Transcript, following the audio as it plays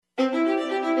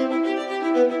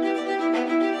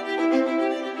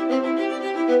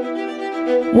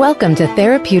Welcome to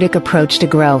Therapeutic Approach to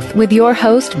Growth with your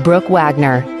host, Brooke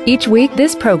Wagner. Each week,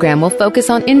 this program will focus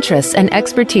on interests and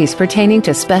expertise pertaining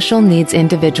to special needs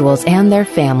individuals and their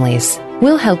families.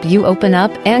 We'll help you open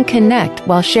up and connect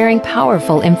while sharing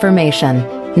powerful information.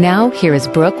 Now, here is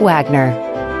Brooke Wagner.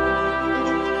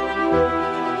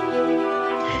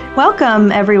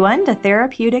 Welcome, everyone, to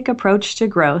Therapeutic Approach to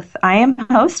Growth. I am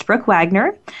host Brooke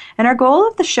Wagner, and our goal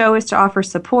of the show is to offer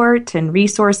support and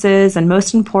resources, and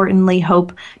most importantly,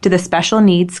 hope to the special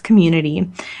needs community.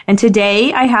 And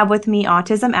today, I have with me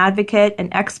autism advocate and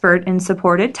expert in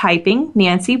supported typing,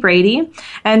 Nancy Brady,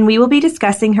 and we will be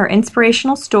discussing her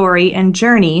inspirational story and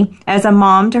journey as a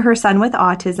mom to her son with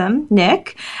autism,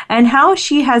 Nick, and how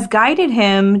she has guided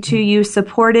him to use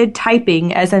supported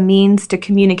typing as a means to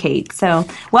communicate. So,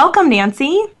 welcome,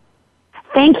 Nancy.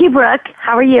 Thank you, Brooke.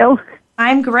 How are you?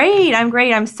 I'm great.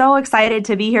 I'm so excited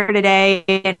to be here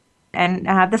today and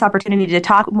have this opportunity to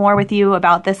talk more with you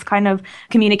about this kind of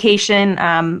communication.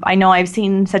 I know I've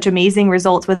seen such amazing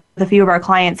results with a few of our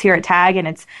clients here at TAG, and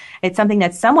it's something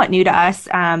that's somewhat new to us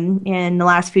in the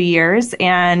last few years.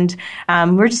 And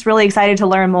we're just really excited to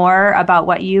learn more about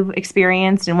what you've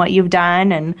experienced and what you've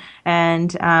done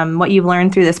and what you've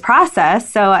learned through this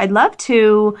process. So I'd love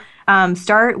to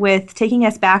start with taking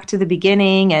us back to the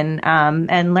beginning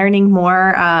and learning more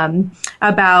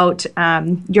about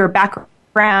your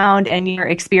background and your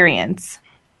experience.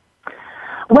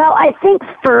 Well, I think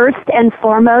first and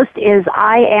foremost is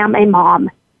I am a mom.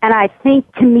 And I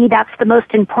think to me that's the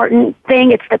most important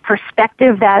thing. It's the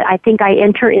perspective that I think I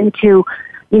enter into,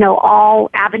 all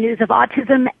avenues of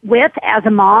autism with as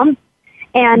a mom.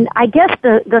 And I guess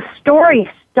the story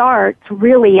starts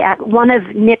really at one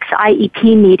of Nick's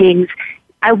IEP meetings.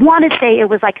 I want to say it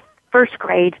was like first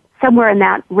grade, somewhere in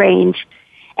that range.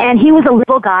 And he was a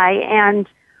little guy, and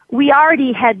we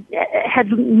already had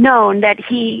known that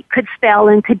he could spell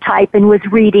and could type and was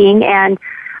reading and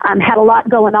had a lot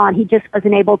going on. He just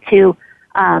wasn't able to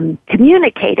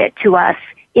communicate it to us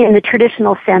in the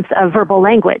traditional sense of verbal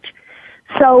language.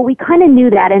 So we kind of knew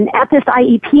that. And at this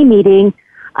IEP meeting,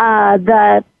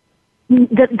 the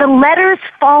letters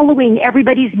following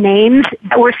everybody's names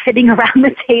that were sitting around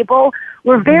the table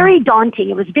were very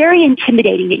daunting. It was very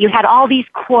intimidating that you had all these,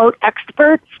 quote,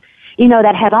 experts,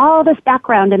 that had all this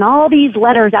background and all these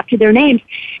letters after their names.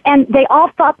 And they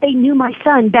all thought they knew my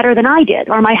son better than I did,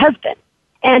 or my husband.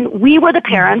 And we were the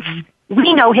parents.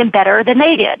 We know him better than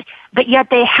they did. But yet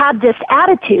they had this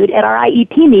attitude at our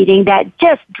IEP meeting that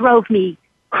just drove me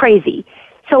crazy.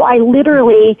 So I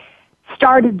literally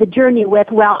started the journey with,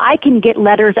 well, I can get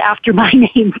letters after my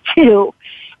name too.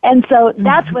 And so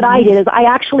that's what I did, is I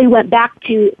actually went back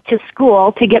to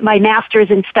school to get my master's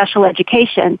in special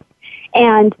education.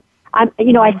 And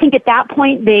I think at that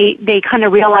point they kind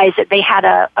of realized that they had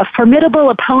a formidable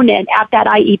opponent at that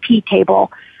IEP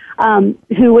table,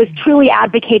 who was truly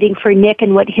advocating for Nick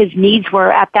and what his needs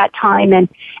were at that time. And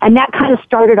that kind of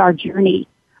started our journey.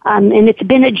 And it's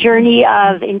been a journey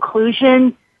of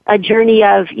inclusion, a journey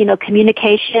of,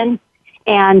 communication,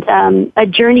 and a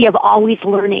journey of always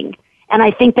learning. And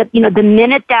I think that, the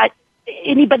minute that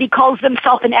anybody calls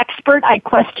themselves an expert, I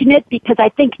question it, because I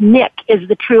think Nick is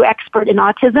the true expert in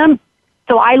autism.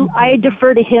 So I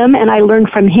defer to him and I learn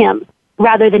from him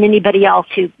rather than anybody else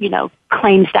who,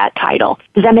 claims that title.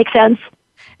 Does that make sense?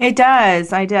 It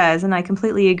does. And I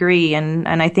completely agree. And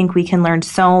I think we can learn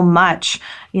so much,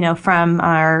 from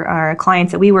our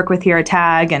clients that we work with here at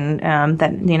TAG and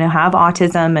that, have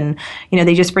autism, and,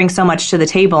 they just bring so much to the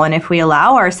table. And if we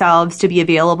allow ourselves to be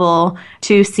available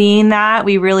to seeing that,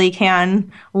 we really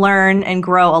can learn and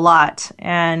grow a lot.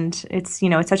 And it's,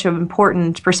 it's such an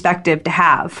important perspective to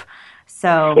have.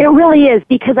 So it really is,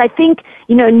 because I think,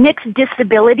 Nick's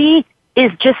disability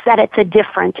is just that it's a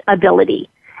different ability.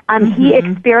 He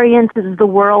experiences the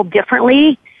world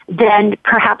differently than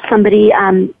perhaps somebody,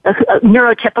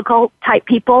 neurotypical type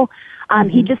people.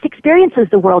 He just experiences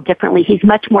the world differently. He's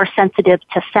much more sensitive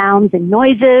to sounds and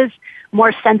noises.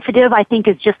 More sensitive, I think,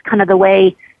 is just kind of the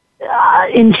way,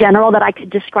 in general, that I could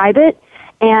describe it.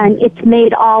 And it's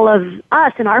made all of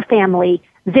us in our family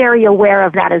very aware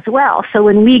of that as well. So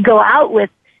when we go out with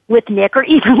Nick, or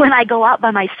even when I go out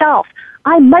by myself,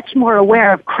 I'm much more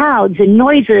aware of crowds and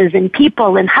noises and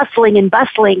people and hustling and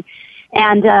bustling.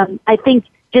 And I think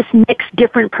just Nick's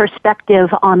different perspective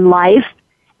on life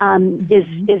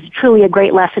is truly a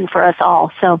great lesson for us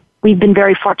all. So we've been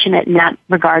very fortunate in that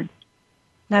regard.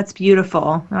 That's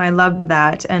beautiful. I love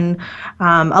that. And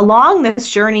along this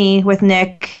journey with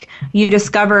Nick, you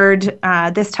discovered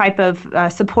this type of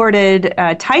supported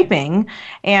typing,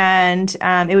 and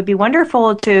it would be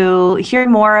wonderful to hear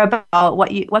more about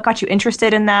what got you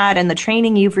interested in that and the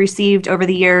training you've received over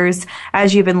the years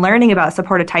as you've been learning about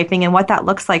supported typing and what that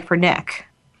looks like for Nick.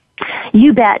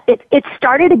 You bet. It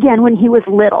started again when he was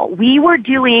little. We were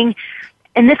doing,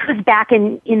 and this was back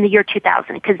in the year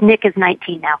 2000, because Nick is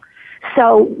 19 now.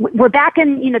 So we're back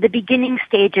in, the beginning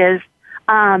stages,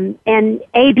 and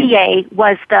ABA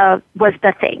was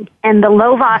the thing. And the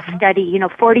Lovaas study,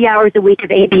 40 hours a week of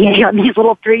ABA on these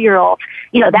little 3-year-olds,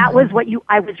 that was what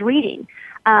I was reading.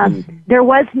 There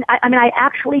was, I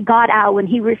actually got out when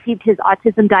he received his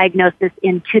autism diagnosis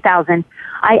in 2000.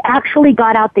 I actually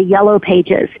got out the yellow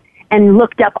pages and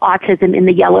looked up autism in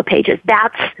the yellow pages.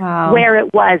 That's where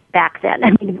it was back then.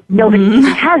 I mean, nobody even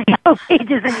has yellow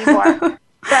pages anymore.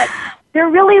 But there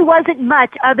really wasn't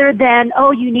much other than,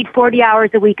 you need 40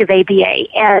 hours a week of ABA.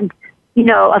 And,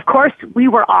 of course, we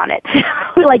were on it.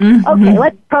 We're like, okay,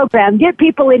 let's program, get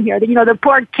people in here. The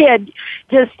poor kid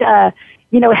just,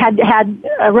 had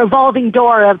a revolving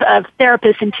door of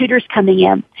therapists and tutors coming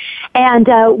in. And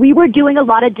we were doing a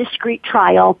lot of discrete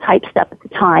trial type stuff at the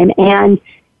time. And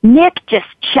Nick just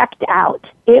checked out.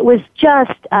 It was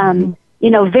just,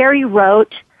 very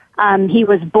rote. He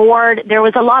was bored. There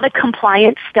was a lot of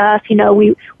compliance stuff.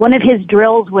 One of his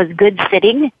drills was good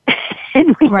sitting.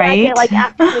 And we had to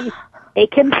actually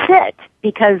make him sit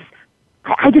because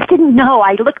I just didn't know.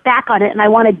 I look back on it and I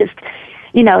want to just,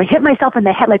 hit myself in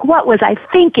the head. Like, what was I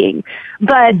thinking?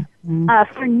 But,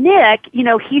 for Nick,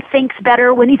 he thinks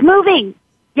better when he's moving.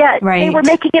 Yeah. They were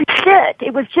making him sit.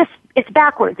 It was just, it's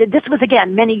backwards. This was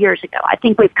again many years ago. I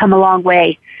think we've come a long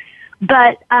way.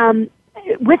 But,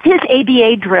 with his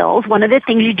ABA drills, one of the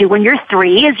things you do when you're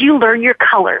 3 is you learn your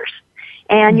colors.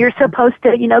 And you're supposed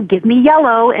to, give me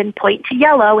yellow and point to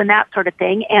yellow and that sort of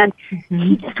thing. And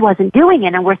he just wasn't doing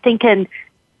it. And we're thinking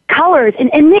colors.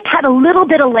 And Nick had a little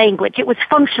bit of language. It was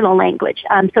functional language.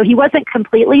 So he wasn't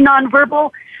completely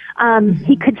nonverbal.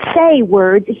 He could say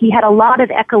words. He had a lot of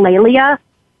echolalia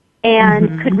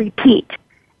and could repeat.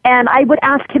 And I would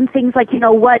ask him things like,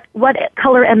 what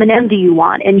color M&M do you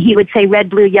want? And he would say red,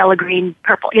 blue, yellow, green,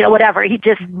 purple, whatever. He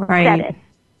just said it.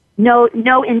 No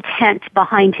intent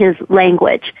behind his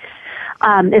language,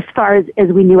 as far as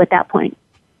we knew at that point.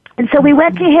 And so we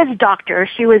went to his doctor.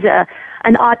 She was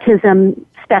an autism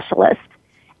specialist,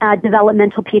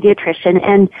 developmental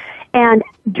pediatrician. And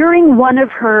during one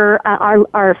of her,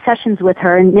 our sessions with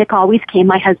her, and Nick always came,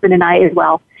 my husband and I as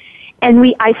well, and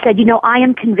I said, I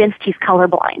am convinced he's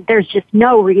colorblind. There's just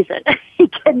no reason. He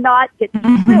cannot get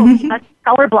through. He must be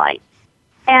colorblind.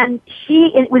 And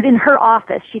it was in her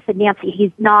office. She said, Nancy,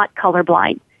 he's not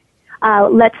colorblind.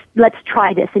 Let's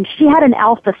try this. And she had an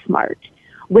Alpha Smart,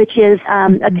 which is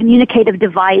a communicative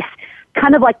device,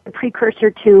 kind of like the precursor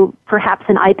to perhaps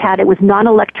an iPad. It was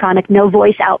non-electronic, no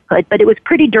voice output, but it was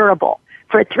pretty durable.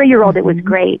 For a 3-year-old, it was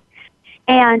great.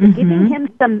 And giving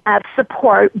him some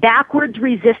support, backwards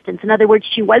resistance. In other words,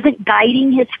 she wasn't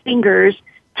guiding his fingers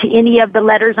to any of the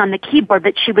letters on the keyboard,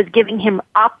 but she was giving him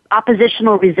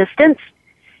oppositional resistance.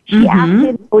 She asked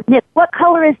him, Nick, what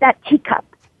color is that teacup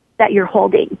that you're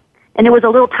holding? And it was a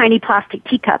little tiny plastic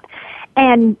teacup.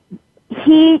 And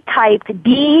he typed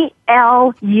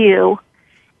B-L-U,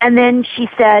 and then she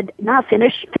said, no,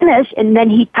 finish, and then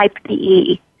he typed the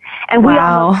E. And we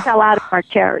almost fell out of our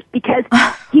chairs because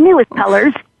he knew his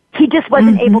colors. He just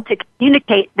wasn't able to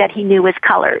communicate that he knew his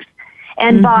colors.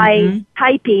 And by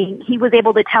typing, he was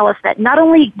able to tell us that not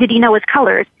only did he know his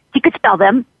colors, he could spell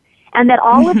them, and that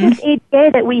all of this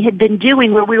ABA that we had been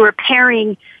doing where we were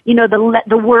pairing,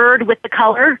 the word with the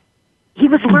color, he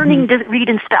was learning to read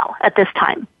and spell at this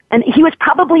time. And he was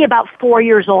probably about 4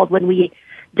 years old when we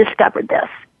discovered this.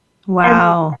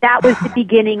 Wow. And that was the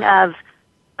beginning of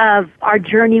our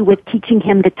journey with teaching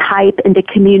him to type and to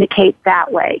communicate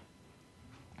that way.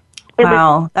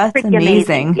 Wow, that's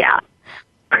amazing. Yeah.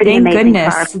 Thank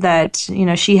goodness that,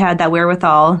 she had that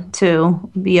wherewithal to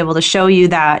be able to show you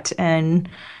that and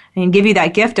give you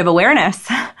that gift of awareness.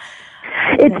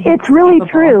 It's really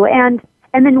true. And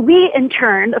then we in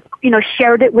turn,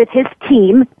 shared it with his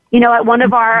team, at one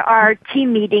of our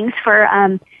team meetings for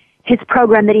his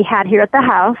program that he had here at the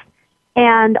house.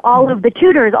 And all of the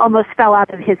tutors almost fell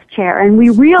out of his chair. And we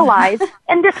realized,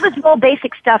 and this was real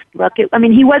basic stuff, Brooke.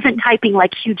 He wasn't typing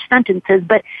like huge sentences,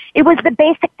 but it was the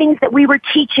basic things that we were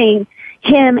teaching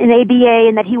him in ABA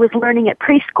and that he was learning at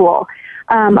preschool.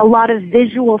 A lot of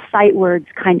visual sight words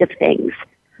kind of things.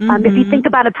 If you think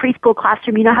about a preschool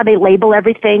classroom, you know how they label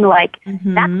everything like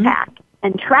backpack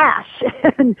and trash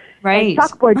and, right. and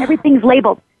chalkboard. Everything's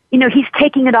labeled. He's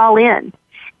taking it all in.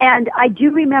 And I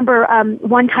do remember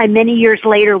one time many years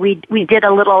later we did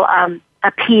a little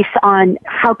a piece on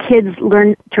how kids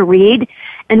learn to read,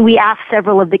 and we asked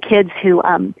several of the kids who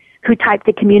typed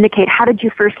to communicate, how did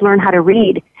you first learn how to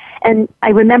read? And I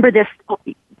remember this,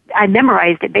 I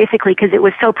memorized it basically because it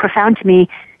was so profound to me.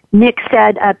 Nick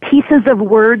said, pieces of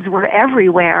words were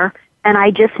everywhere, and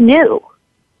I just knew.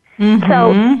 Mm-hmm.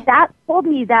 So that told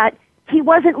me that he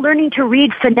wasn't learning to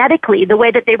read phonetically the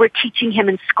way that they were teaching him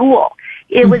in school.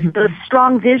 It was those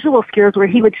strong visual skills where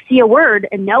he would see a word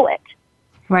and know it.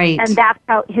 Right. And that's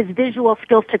how his visual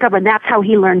skills took over, and that's how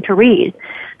he learned to read.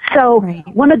 So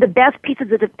one of the best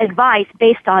pieces of advice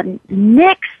based on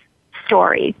Nick's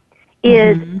story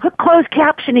is put closed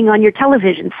captioning on your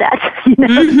television set.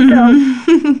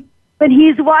 So when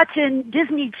he's watching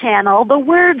Disney Channel, the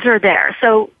words are there.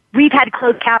 So we've had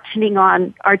closed captioning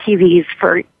on our TVs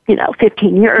for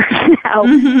 15 years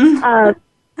now.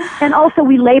 And also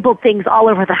we labeled things all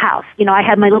over the house. I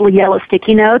had my little yellow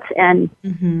sticky notes, and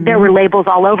there were labels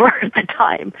all over at the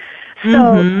time.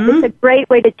 So it's a great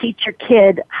way to teach your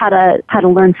kid how to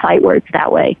learn sight words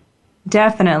that way.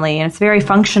 Definitely. And it's very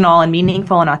functional and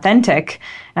meaningful and authentic,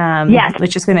 yes.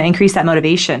 which is going to increase that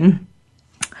motivation.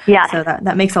 Yeah. So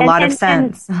that makes a lot of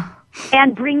sense.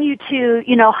 And bring you to,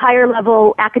 higher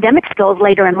level academic skills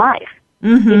later in life.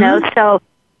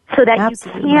 So that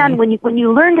Absolutely. You can, when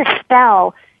you learn to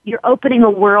spell, you're opening a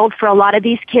world for a lot of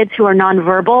these kids who are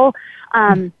nonverbal.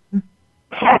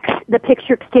 Text, the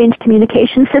picture exchange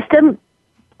communication system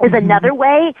is another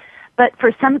way, but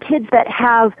for some kids that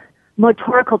have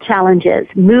motorical challenges,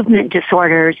 movement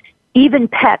disorders, even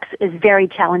PECS is very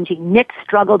challenging. Nick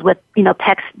struggled with,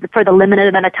 PECS for the limited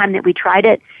amount of time that we tried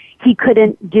it. He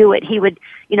couldn't do it. He would,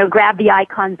 grab the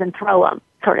icons and throw them,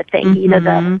 sort of thing.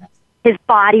 His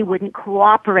body wouldn't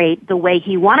cooperate the way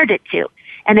he wanted it to.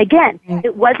 And again,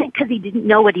 it wasn't because he didn't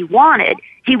know what he wanted.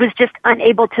 He was just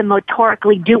unable to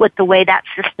motorically do it the way that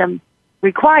system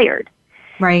required.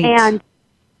 Right. And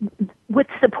with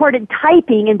supported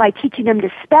typing and by teaching him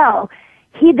to spell,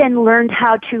 he then learned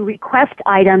how to request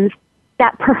items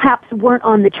that perhaps weren't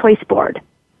on the choice board.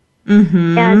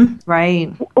 And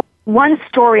right. One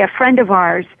story, a friend of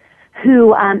ours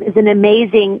who is an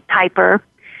amazing typer,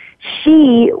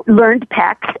 she learned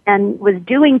PECS and was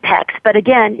doing PECS, but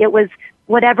again, it was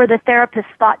whatever the therapist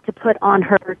thought to put on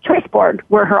her choice board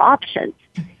were her options,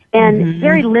 and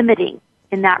very limiting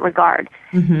in that regard.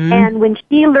 And when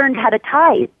she learned how to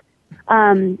type,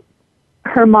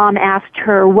 her mom asked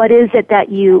her, what is it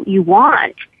that you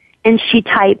want? And she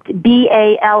typed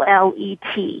BALLET.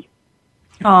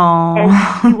 Oh.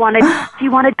 And she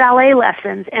wanted ballet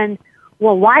lessons, and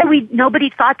well,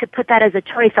 nobody thought to put that as a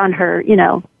choice on her,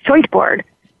 choice board.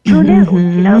 Who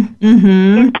knew,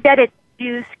 Instead it's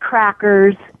juice,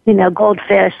 crackers,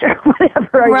 goldfish or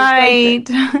whatever. Right.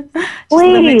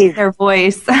 Please. Their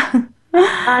voice.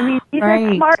 I mean, these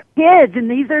are smart kids and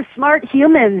these are smart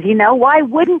humans, Why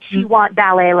wouldn't she want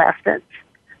ballet lessons?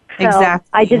 So exactly.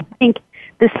 I just think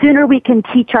the sooner we can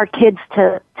teach our kids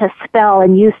to spell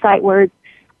and use sight words,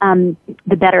 the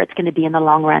better it's going to be in the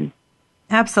long run.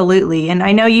 Absolutely. And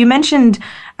I know you mentioned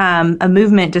a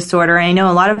movement disorder. And I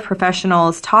know a lot of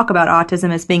professionals talk about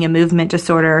autism as being a movement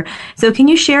disorder. So can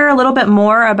you share a little bit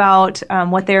more about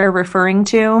what they're referring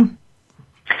to?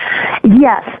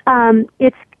 Yes.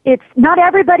 It's not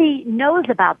everybody knows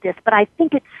about this, but I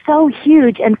think it's so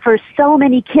huge. And for so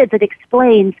many kids, it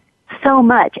explains so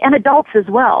much, and adults as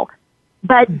well.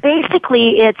 But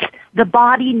basically, it's the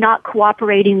body not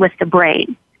cooperating with the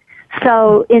brain.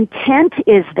 So intent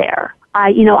is there.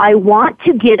 I want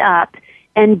to get up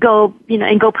and go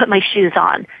put my shoes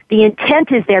on. The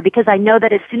intent is there because I know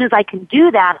that as soon as I can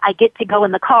do that, I get to go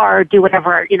in the car or do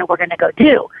whatever, we're going to go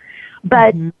do.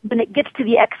 But when it gets to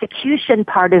the execution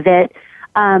part of it,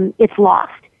 it's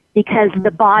lost because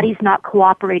the body's not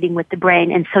cooperating with the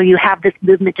brain. And so you have this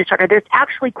movement disorder. There's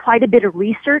actually quite a bit of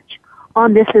research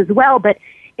on this as well, but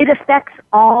it affects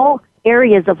all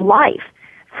areas of life.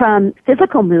 From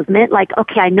physical movement, like,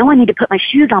 okay, I know I need to put my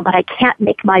shoes on, but I can't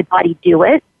make my body do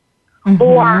it.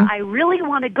 Or I really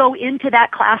want to go into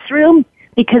that classroom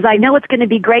because I know it's going to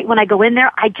be great when I go in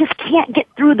there. I just can't get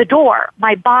through the door.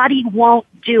 My body won't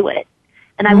do it.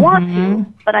 And I want to,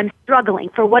 but I'm struggling.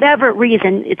 For whatever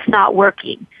reason, it's not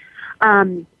working.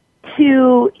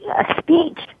 To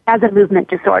speech as a movement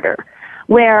disorder,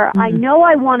 where I know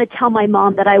I want to tell my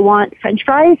mom that I want French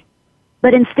fries,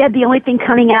 but instead the only thing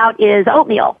coming out is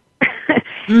oatmeal.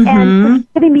 And she's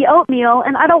giving me oatmeal,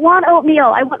 and I don't want oatmeal.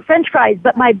 I want French fries,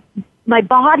 but my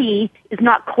body is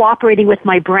not cooperating with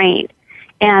my brain.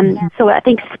 And so I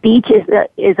think speech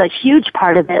is a huge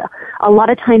part of it. A lot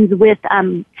of times with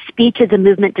speech as a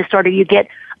movement disorder, you get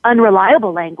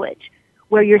unreliable language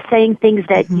where you're saying things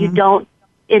that you don't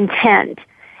intend.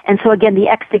 And so again, the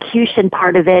execution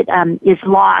part of it is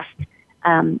lost,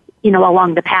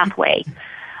 along the pathway.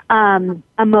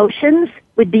 Emotions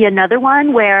would be another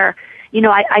one where,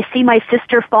 I see my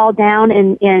sister fall down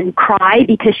and cry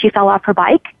because she fell off her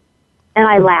bike, and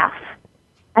I laugh.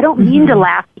 I don't mean to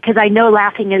laugh because I know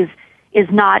laughing is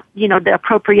not, the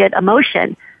appropriate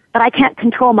emotion, but I can't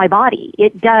control my body.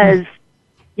 It does,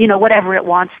 whatever it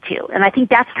wants to. And I think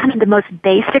that's kind of the most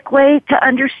basic way to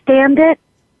understand it.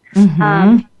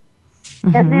 And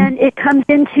then it comes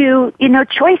into,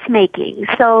 choice making.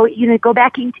 So, go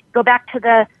back to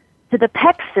the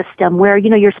PEC system where,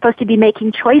 you're supposed to be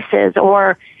making choices,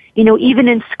 or, even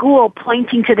in school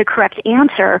pointing to the correct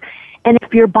answer. And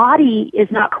if your body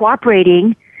is not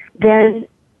cooperating, then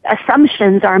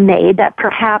assumptions are made that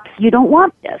perhaps you don't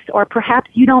want this, or perhaps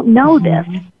you don't know this.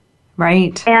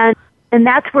 Right. And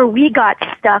that's where we got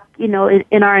stuck, in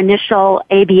our initial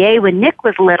ABA when Nick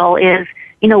was little is,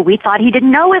 we thought he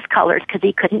didn't know his colors because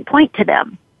he couldn't point to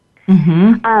them.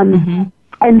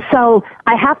 And so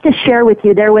I have to share with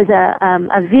you, there was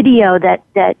a video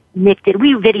that Nick did.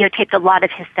 We videotaped a lot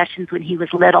of his sessions when he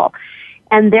was little.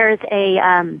 And there's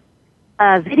a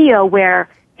video where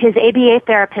his ABA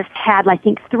therapist had, I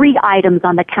think, 3 items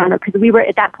on the counter because we were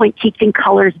at that point teaching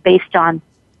colors based on,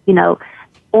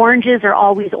 oranges are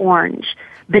always orange.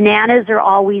 Bananas are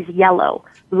always yellow.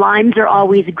 Limes are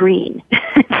always green.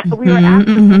 So we were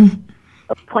asking him,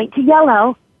 point to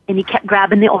yellow, and he kept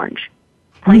grabbing the orange.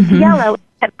 Point to yellow,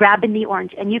 kept grabbing the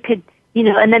orange. And you could,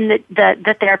 and then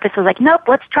the therapist was like, nope,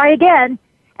 let's try again.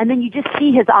 And then you just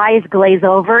see his eyes glaze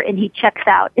over and he checks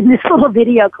out in this little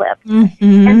video clip.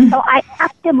 And so I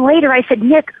asked him later, I said,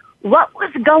 Nick, what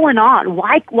was going on?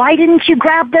 Why didn't you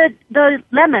grab the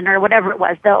lemon or whatever it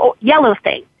was, the yellow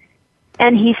thing?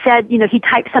 And he said, he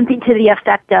typed something to the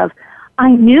effect of,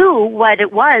 I knew what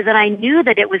it was and I knew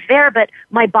that it was there, but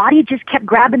my body just kept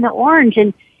grabbing the orange,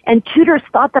 and tutors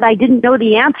thought that I didn't know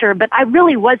the answer, but I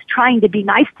really was trying to be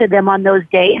nice to them on those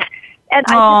days. And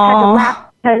I just had to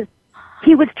laugh because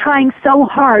he was trying so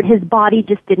hard, his body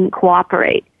just didn't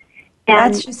cooperate.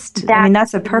 And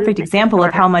that's a perfect example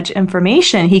of how much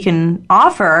information he can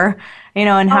offer,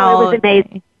 and how it was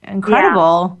amazing.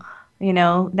 Incredible.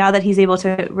 Now that he's able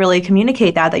to really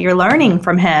communicate that you're learning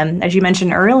from him, as you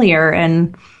mentioned earlier,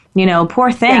 and,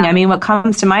 poor thing. Yeah. I mean, what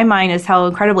comes to my mind is how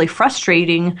incredibly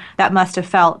frustrating that must have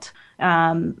felt,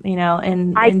 having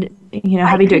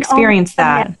to experience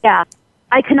that. Yeah,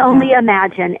 I can only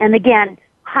imagine. And again,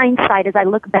 hindsight, as I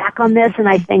look back on this and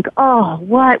I think, oh,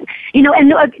 what, and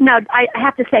now I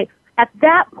have to say, at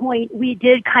that point, we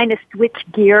did kind of switch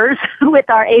gears with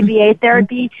our ABA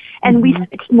therapy, and we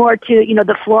switched more to,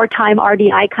 the floor time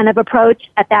RDI kind of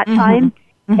approach at that time.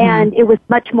 And it was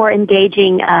much more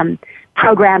engaging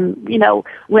program,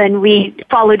 when we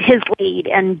followed his lead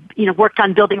and, worked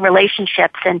on building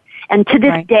relationships. And to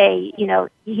this day,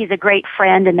 he's a great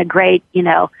friend and a great,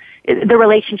 the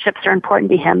relationships are important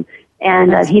to him.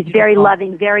 And he's very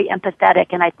loving, very empathetic.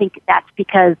 And I think that's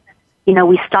because,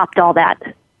 we stopped all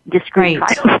that discrete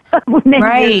trials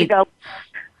many years ago.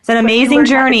 It's an amazing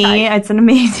journey. It's an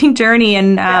amazing journey.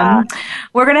 And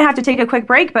we're going to have to take a quick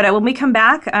break. But when we come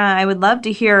back, I would love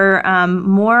to hear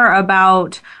more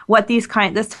about what this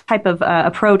type of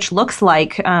approach looks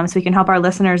like, so we can help our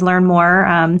listeners learn more.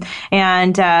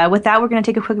 And with that, we're going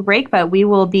to take a quick break, but we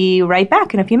will be right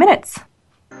back in a few minutes.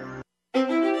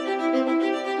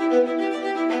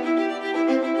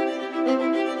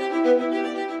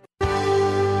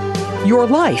 Your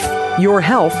life, your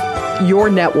health, your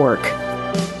network.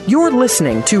 You're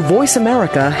listening to Voice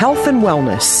America Health and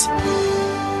Wellness.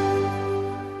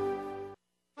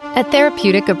 At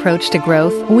Therapeutic Approach to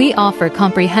Growth, we offer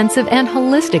comprehensive and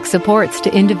holistic supports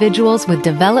to individuals with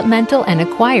developmental and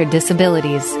acquired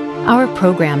disabilities. Our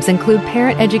programs include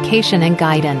parent education and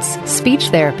guidance, speech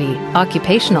therapy,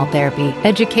 occupational therapy,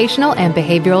 educational and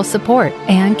behavioral support,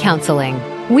 and counseling.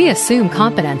 We assume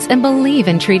competence and believe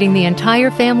in treating the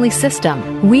entire family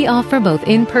system. We offer both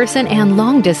in-person and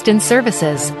long-distance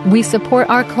services. We support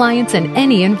our clients in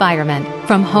any environment,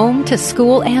 from home to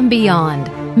school and beyond.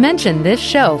 Mention this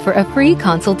show for a free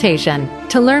consultation.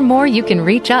 To learn more, you can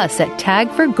reach us at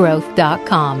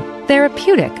tagforgrowth.com.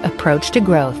 Therapeutic Approach to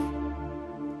Growth.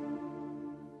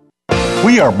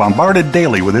 We are bombarded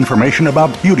daily with information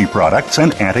about beauty products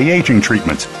and anti-aging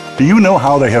treatments. Do you know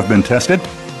how they have been tested?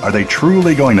 Are they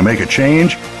truly going to make a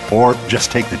change, or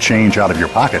just take the change out of your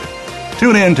pocket?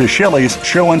 Tune in to Shelley's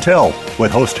Show and Tell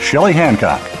with host Shelley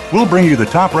Hancock. We'll bring you the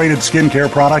top-rated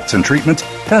skincare products and treatments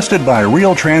tested by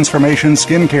real transformation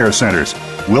skincare centers.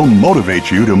 We'll motivate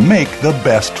you to make the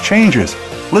best changes.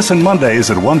 Listen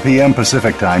Mondays at 1 p.m.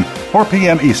 Pacific Time, 4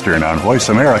 p.m. Eastern on Voice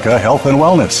America Health and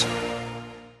Wellness.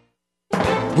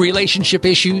 Relationship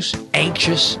issues?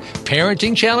 Anxious?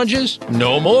 Parenting challenges?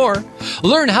 No more.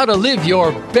 Learn how to live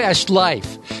your best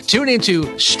life. Tune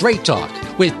into Straight Talk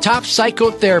with top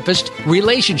psychotherapist,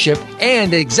 relationship,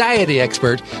 and anxiety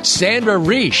expert Sandra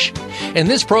Reish. In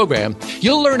this program,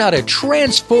 you'll learn how to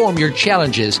transform your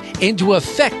challenges into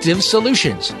effective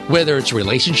solutions, whether it's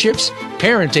relationships,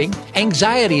 parenting,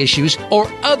 anxiety issues, or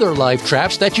other life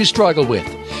traps that you struggle with.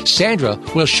 Sandra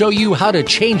will show you how to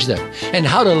change them and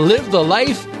how to live the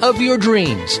life of your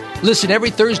dreams. Listen every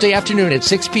Thursday afternoon at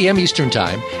 6 p.m. Eastern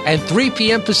Time and 3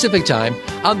 p.m. Pacific Time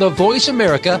on the Voice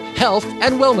America Health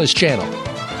and Wellness Channel.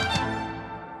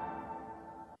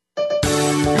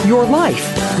 Your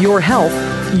life, your health,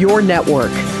 your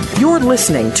network. You're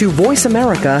listening to Voice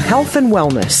America Health and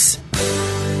Wellness.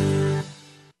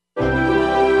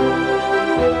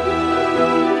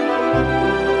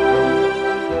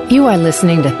 You are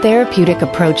listening to Therapeutic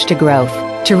Approach to Growth.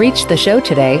 To reach the show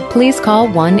today, please call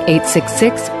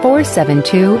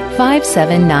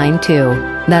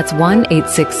 1-866-472-5792. That's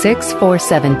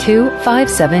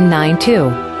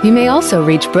 1-866-472-5792. You may also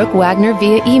reach Brooke Wagner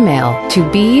via email to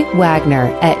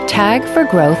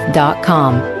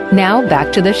bwagner@tagforgrowth.com. Now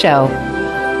back to the show.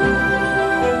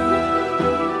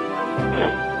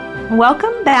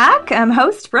 Welcome back. I'm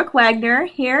host Brooke Wagner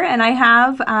here, and I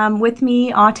have with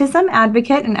me autism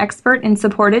advocate and expert in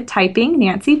supported typing,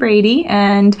 Nancy Brady,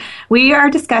 and we are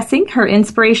discussing her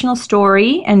inspirational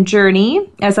story and journey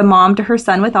as a mom to her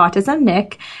son with autism,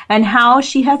 Nick, and how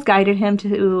she has guided him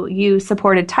to use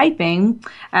supported typing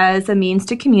as a means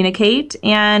to communicate.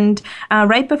 And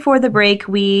right before the break,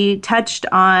 we touched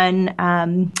on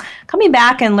coming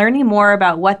back and learning more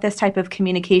about what this type of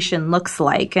communication looks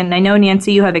like. And I know,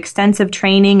 Nancy, you have extensive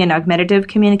training in augmentative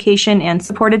communication and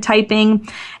supported typing.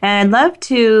 And I'd love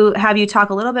to have you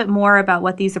talk a little bit more about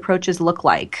what these approaches look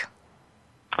like.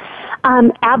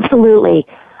 Absolutely.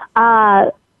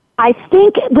 I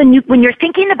think when you're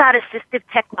thinking about assistive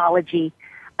technology,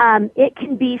 it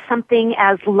can be something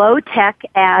as low tech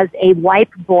as a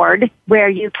whiteboard where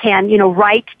you can,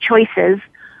 write choices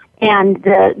and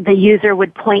the user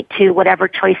would point to whatever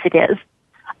choice it is,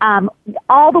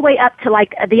 all the way up to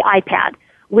like the iPad,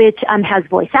 which has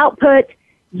voice output.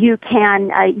 You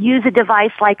can use a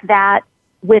device like that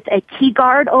with a key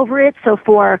guard over it. So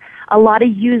for a lot of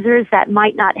users that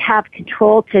might not have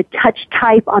control to touch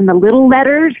type on the little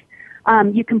letters,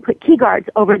 you can put key guards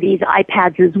over these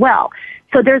iPads as well.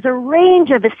 So there's a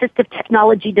range of assistive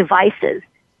technology devices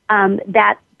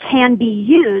that can be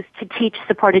used to teach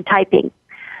supported typing.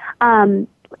 And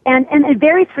it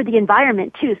varies for the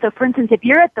environment too. So for instance, if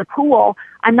you're at the pool,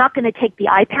 I'm not going to take the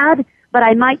iPad, but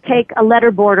I might take a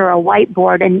letterboard or a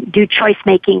whiteboard and do choice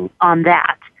making on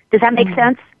that. Does that make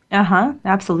sense?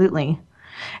 Absolutely.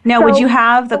 Now, would you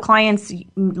have the clients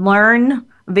learn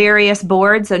various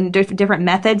boards and different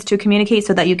methods to communicate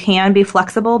so that you can be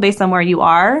flexible based on where you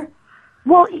are?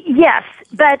 Well, yes,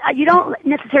 but you don't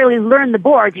necessarily learn the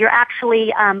boards. You're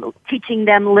actually teaching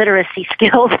them literacy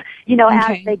skills,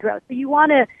 as they grow. So you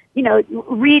want to,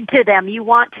 read to them. You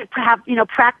want to have,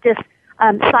 practice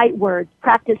sight words,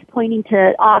 practice pointing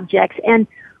to objects. And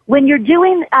when you're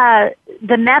doing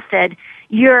the method,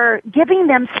 you're giving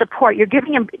them support. You're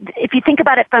giving them, if you think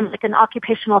about it from like an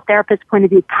occupational therapist point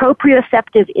of view,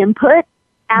 proprioceptive input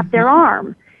at their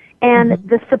arm. And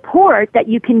the support that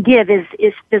you can give is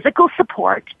physical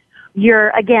support.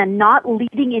 You're, again, not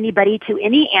leading anybody to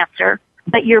any answer,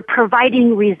 but you're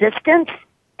providing resistance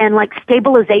and like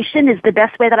stabilization is the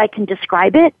best way that I can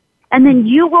describe it. And then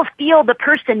you will feel the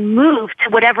person move to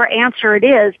whatever answer it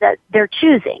is that they're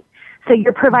choosing. So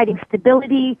you're providing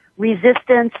stability,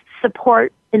 resistance,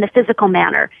 support in a physical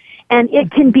manner. And it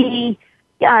can be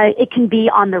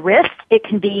on the wrist, it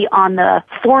can be on the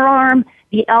forearm,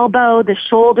 the elbow, the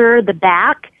shoulder, the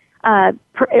back. Of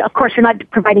course, you're not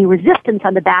providing resistance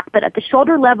on the back, but at the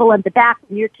shoulder level and the back,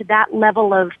 when you're to that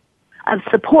level of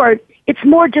support, it's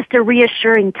more just a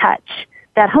reassuring touch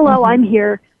that, hello, I'm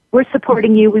here. We're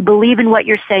supporting you. We believe in what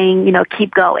you're saying.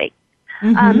 Keep going.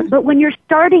 But when you're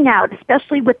starting out,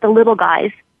 especially with the little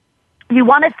guys, you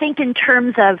want to think in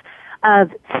terms of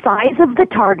size of the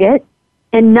target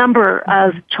and number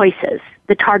of choices,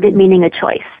 the target meaning a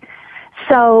choice.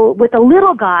 So with a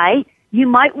little guy, you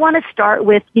might want to start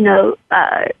with, 2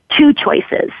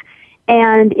 choices.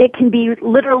 And it can be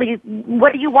literally,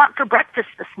 what do you want for breakfast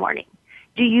this morning?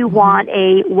 do you want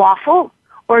a waffle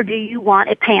or do you want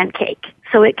a pancake?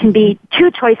 So it can be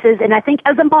two choices. And I think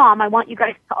as a mom, I want you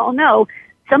guys to all know,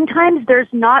 sometimes there's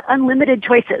not unlimited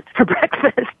choices for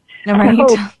breakfast. Right.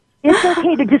 So it's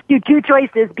okay to just do two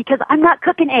choices because I'm not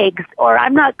cooking eggs or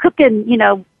I'm not cooking,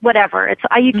 whatever. It's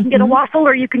you can get a waffle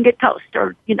or you can get toast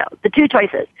or, the two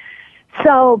choices.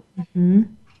 So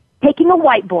taking a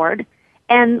whiteboard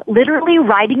and literally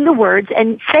writing the words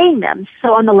and saying them.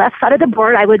 So on the left side of the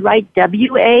board, I would write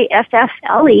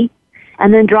WAFFLE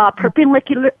and then draw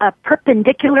a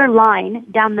perpendicular line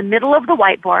down the middle of the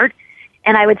whiteboard.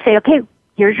 And I would say, okay,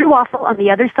 here's your waffle. On the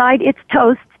other side, it's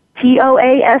toast,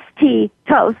 TOAST,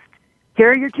 toast.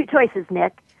 Here are your two choices,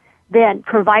 Nick. Then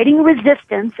providing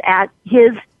resistance at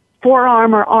his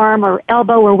forearm or arm or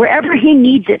elbow or wherever he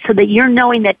needs it so that you're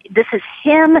knowing that this is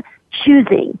him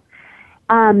choosing.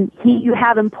 You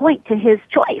have him point to his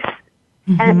choice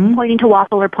and pointing to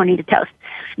waffle or pointing to toast.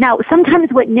 Now,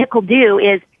 sometimes what Nick will do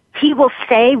is he will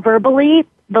say verbally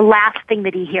the last thing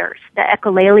that he hears. The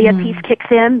echolalia piece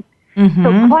kicks in.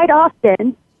 So quite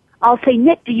often, I'll say,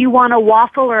 Nick, do you want a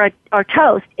waffle or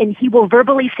toast? And he will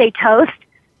verbally say toast,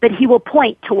 but he will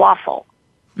point to waffle.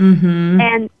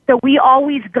 And so we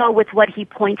always go with what he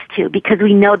points to because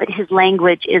we know that his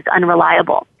language is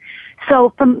unreliable.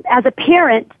 So as a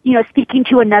parent, speaking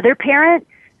to another parent,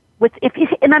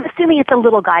 and I'm assuming it's a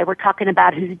little guy we're talking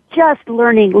about who's just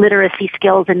learning literacy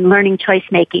skills and learning choice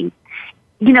making,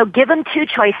 give them two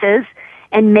choices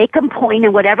and make them point,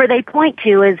 and whatever they point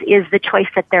to is the choice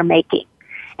that they're making.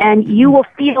 And you will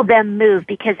feel them move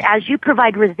because as you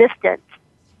provide resistance,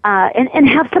 and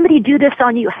have somebody do this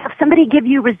on you, have somebody give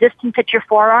you resistance at your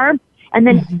forearm and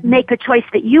then make a choice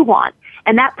that you want.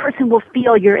 And that person will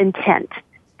feel your intent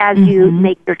as you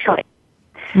make your choice.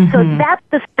 So that's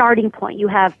the starting point. You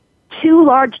have two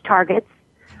large targets,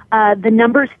 the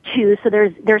number's 2, so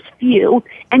there's few,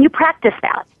 and you practice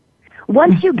that.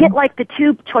 Once you get like the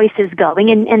two choices going,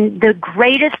 and the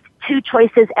greatest two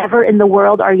choices ever in the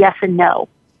world are yes and no.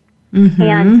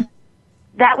 And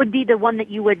that would be the one that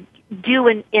you would do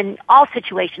in all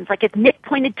situations. Like if Nick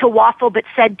pointed to waffle but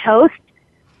said toast,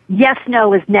 yes,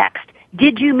 no is next.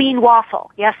 Did you mean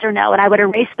waffle? Yes or no? And I would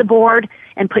erase the board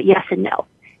and put yes and no.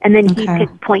 And then he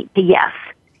could point to yes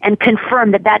and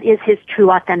confirm that is his true,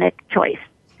 authentic choice.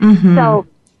 So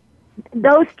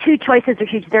those two choices are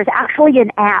huge. There's actually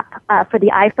an app for the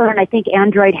iPhone, and I think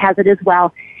Android has it as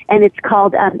well, and it's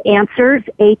called Answers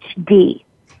HD.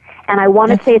 And I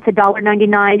want to say it's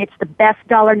 $1.99. It's the best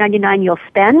 $1.99 you'll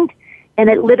spend, and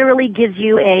it literally gives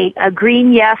you a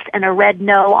green yes and a red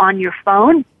no on your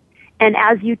phone. And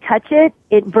as you touch it,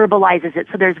 it verbalizes it,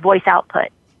 so there's voice output.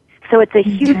 So it's a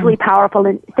hugely powerful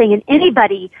thing, and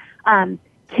anybody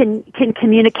can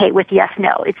communicate with yes,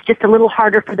 no. It's just a little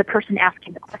harder for the person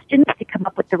asking the questions to come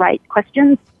up with the right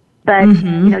questions. But,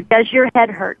 does your head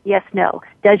hurt? Yes, no.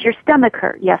 Does your stomach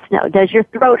hurt? Yes, no. Does your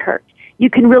throat hurt? You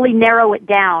can really narrow it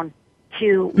down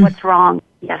to what's wrong?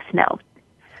 Yes, no.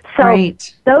 So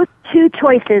those two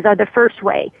choices are the first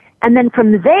way. And then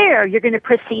from there, you're going to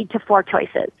proceed to 4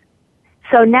 choices.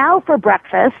 So now for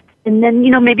breakfast, and then,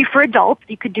 maybe for adults,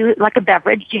 you could do it like a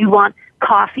beverage. Do you want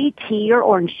coffee, tea, or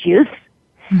orange juice?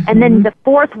 And then the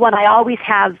fourth one I always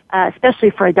have, especially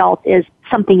for adults, is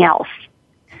something else.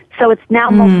 So it's now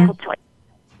multiple choice.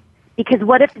 Because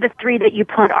what if the 3 that you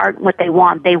put aren't what they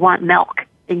want? They want milk,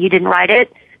 and you didn't write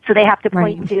it, so they have to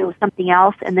point to something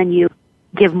else, and then you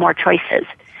give more choices.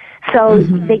 So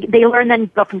they learn then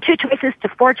go from 2 choices to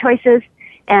 4 choices,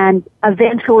 and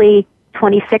eventually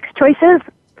 26 choices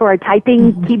for a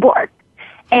typing keyboard.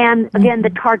 And again, the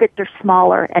targets are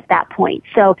smaller at that point.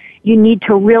 So you need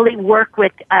to really work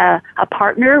with a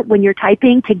partner when you're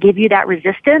typing to give you that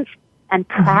resistance and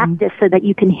practice so that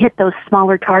you can hit those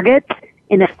smaller targets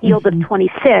in a field of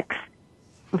 26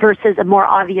 versus a more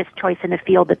obvious choice in a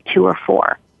field of 2 or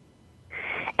 4.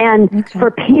 And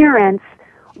for parents,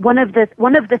 one of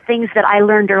the things that I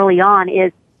learned early on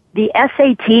is the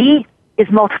SAT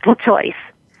is multiple choice.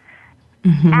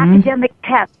 Academic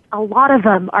tests, a lot of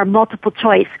them are multiple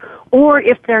choice. Or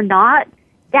if they're not,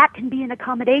 that can be an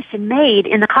accommodation made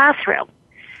in the classroom.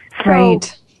 So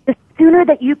the sooner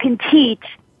that you can teach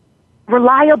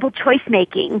reliable choice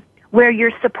making, where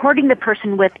you're supporting the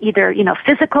person with either,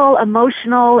 physical,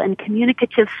 emotional, and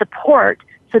communicative support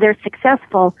so they're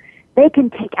successful, they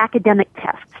can take academic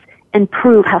tests and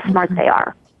prove how smart they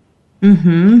are.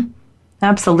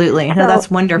 Absolutely. No,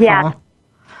 that's wonderful. Yeah.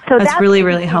 So that's really,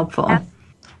 really helpful.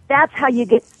 That's how you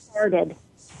get started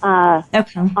on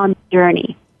the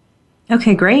journey.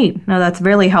 Okay, great. No, that's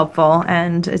really helpful.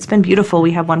 And it's been beautiful.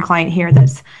 We have one client here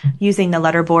that's using the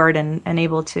letterboard and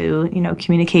able to,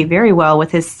 communicate very well with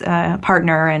his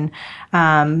partner.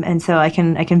 And so I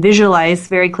can visualize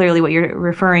very clearly what you're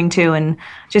referring to. And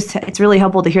just, it's really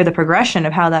helpful to hear the progression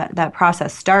of how that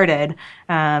process started,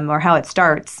 or how it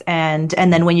starts. And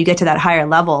then when you get to that higher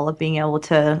level of being able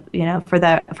to,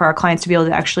 for our clients to be able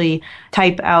to actually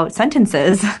type out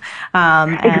sentences.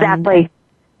 Exactly.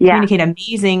 Communicate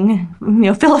amazing,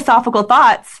 philosophical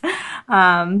thoughts.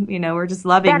 We're just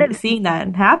loving seeing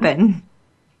that happen.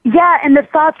 Yeah, and the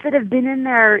thoughts that have been in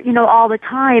there, all the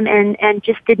time and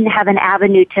just didn't have an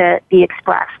avenue to be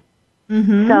expressed.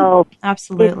 Mm-hmm. So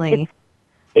absolutely.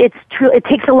 It's true. It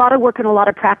takes a lot of work and a lot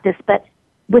of practice, but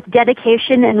with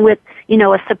dedication and with,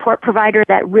 a support provider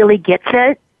that really gets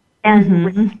it, and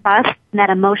with trust and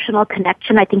that emotional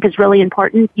connection, I think is really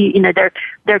important.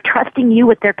 They're trusting you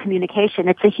with their communication.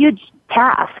 It's a huge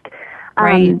task.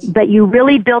 Right. But you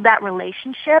really build that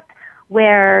relationship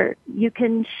where you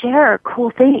can share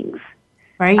cool things.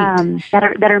 Right.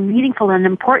 That are meaningful and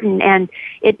important. And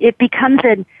it becomes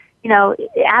an,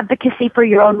 advocacy for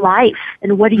your own life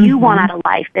and what do you want out of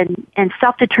life, and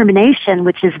self-determination,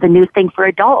 which is the new thing for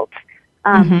adults.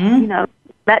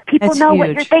 Let people know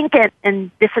what you're thinking,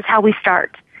 and this is how we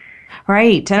start.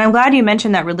 Right. And I'm glad you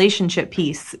mentioned that relationship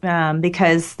piece,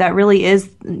 because that really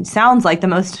sounds like the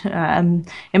most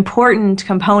important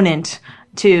component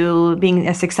to being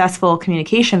a successful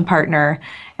communication partner.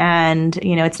 And,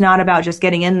 it's not about just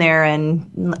getting in there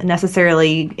and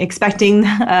necessarily expecting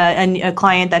a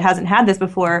client that hasn't had this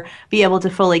before be able to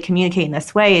fully communicate in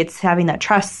this way. It's having that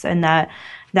trust and that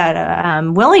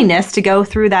willingness to go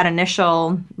through that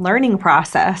initial learning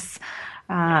process.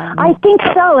 I think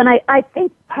so, and I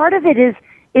think part of it is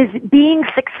being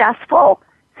successful.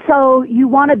 So you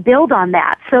want to build on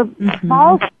that. So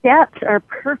small steps are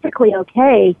perfectly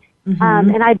okay,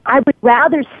 and I would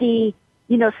rather see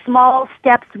small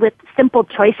steps with simple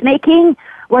choice making,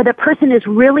 where the person is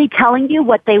really telling you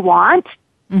what they want.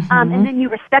 And then you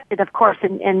respect it, of course,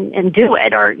 and do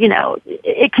it. Or,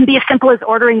 it can be as simple as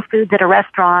ordering foods at a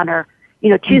restaurant, or,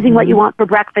 choosing what you want for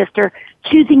breakfast, or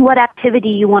choosing what activity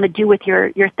you want to do with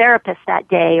your therapist that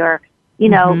day. Or,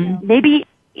 maybe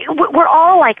we're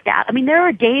all like that. I mean, there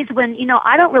are days when,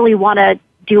 I don't really want to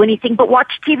do anything but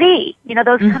watch TV,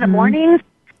 those kind of mornings.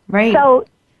 Right. So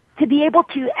to be able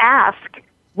to ask,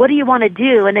 what do you want to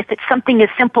do? And if it's something as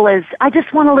simple as, I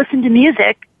just want to listen to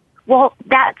music, well,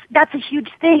 that's a huge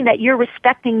thing, that you're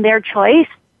respecting their choice,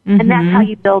 and that's how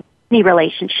you build any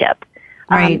relationship.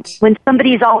 Right. When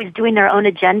somebody's always doing their own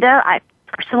agenda,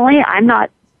 I'm not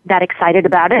that excited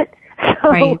about it.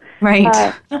 So,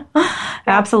 right.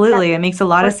 Absolutely. It makes a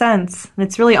lot of sense.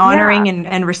 It's really honoring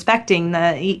and respecting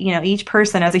each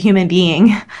person as a human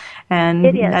being, and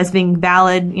as being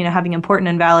valid, having important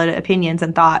and valid opinions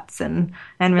and thoughts, and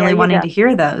really wanting to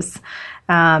hear those.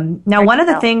 Now, one of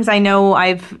the things I know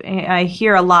I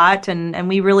hear a lot, and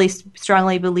we really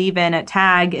strongly believe in at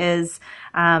TAG, is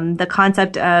the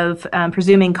concept of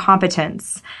presuming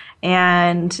competence.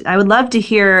 And I would love to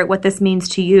hear what this means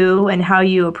to you and how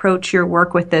you approach your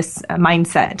work with this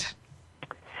mindset.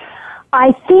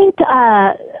 I think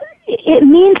it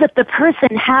means that the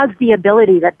person has the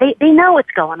ability, that they know what's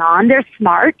going on. They're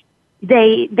smart.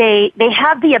 They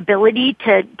have the ability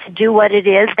to do what it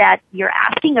is that you're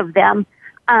asking of them.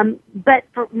 But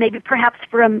perhaps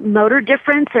for a motor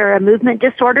difference or a movement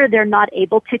disorder, they're not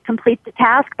able to complete the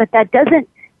task. But that doesn't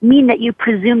mean that you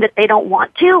presume that they don't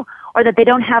want to, or that they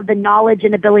don't have the knowledge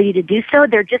and ability to do so.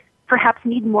 They're just perhaps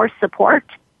need more support.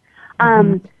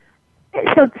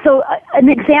 So an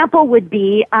example would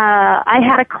be, I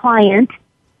had a client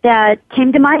that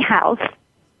came to my house,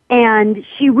 and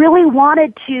she really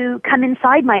wanted to come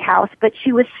inside my house, but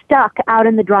she was stuck out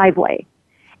in the driveway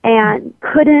and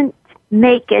couldn't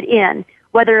make it in,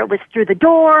 whether it was through the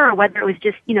door or whether it was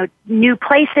just, new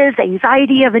places,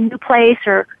 anxiety of a new place,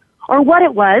 or what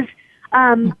it was.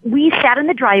 We sat in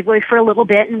the driveway for a little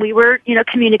bit, and we were,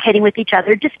 communicating with each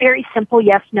other, just very simple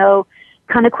yes, no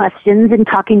kind of questions, and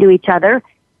talking to each other.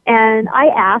 And I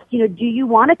asked, do you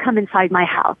want to come inside my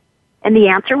house? And the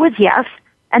answer was yes.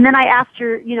 And then I asked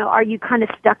her, are you kind of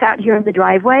stuck out here in the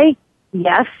driveway?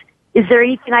 Yes. Is there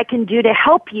anything I can do to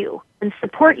help you and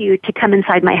support you to come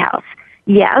inside my house?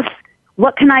 Yes.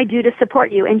 What can I do to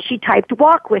support you? And she typed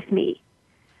walk with me.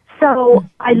 So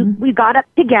we got up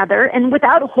together, and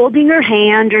without holding her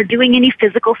hand or doing any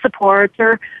physical supports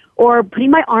or putting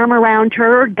my arm around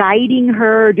her or guiding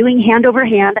her or doing hand over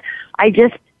hand, I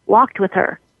just walked with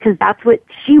her because that's what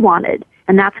she wanted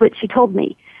and that's what she told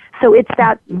me. So it's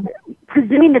that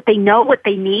presuming that they know what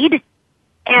they need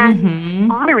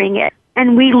and honoring it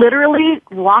And we literally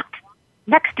walked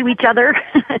next to each other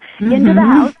into the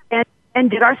house and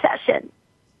did our session.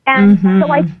 And so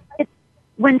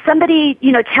when somebody,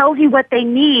 tells you what they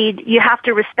need, you have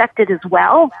to respect it as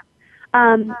well.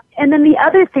 And then the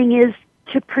other thing is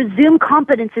to presume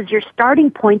competence is your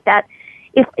starting point, that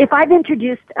if I've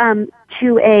introduced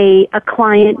to a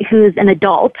client who's an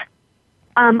adult,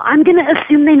 I'm going to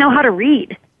assume they know how to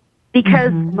read,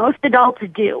 because most adults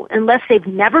do, unless they've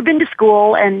never been to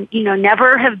school and,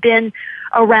 never have been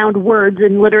around words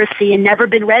and literacy and never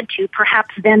been read to.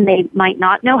 Perhaps then they might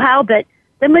not know how, but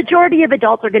the majority of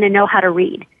adults are going to know how to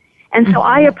read. And so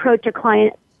I approach a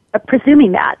client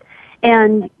presuming that.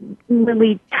 And when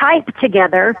we type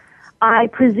together, I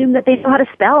presume that they know how to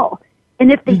spell.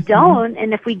 And if they don't,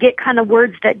 and if we get kind of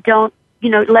words that don't,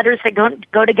 letters that don't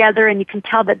go together and you can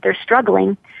tell that they're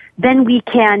struggling, then we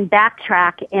can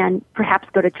backtrack and perhaps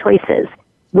go to choices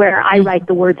where I write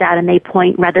the words out and they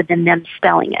point rather than them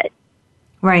spelling it.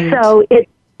 Right. So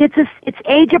it's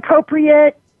age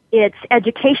appropriate, it's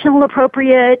educational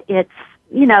appropriate, it's,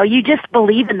 you just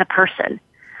believe in the person.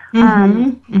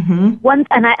 And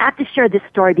I have to share this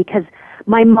story because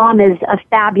my mom is a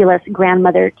fabulous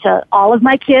grandmother to all of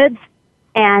my kids,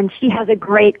 and she has a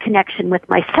great connection with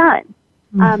my son.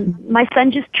 My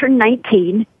son just turned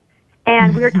 19,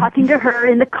 and we were talking to her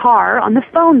in the car on the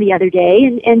phone the other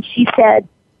day, and she said,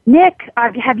 "Nick,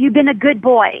 have you been a good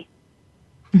boy?"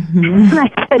 And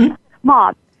I said,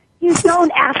 "Mom, you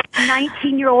don't ask a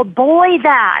 19-year-old boy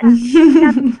that.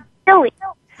 That's silly."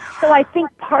 So I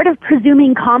think part of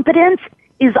presuming competence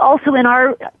is also in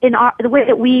the way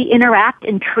that we interact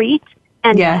and treat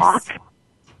and talk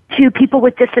to people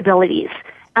with disabilities.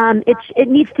 It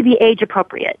needs to be age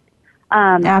appropriate.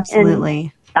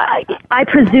 Absolutely. I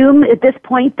presume at this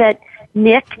point that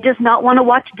Nick does not want to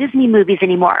watch Disney movies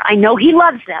anymore. I know he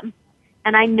loves them,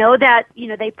 and I know that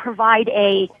they provide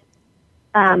a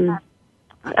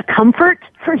comfort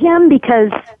for him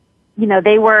because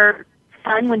they were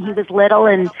fun when he was little,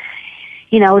 and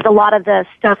a lot of the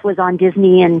stuff was on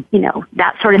Disney and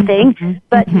that sort of thing.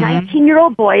 But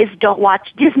 19-year-old boys don't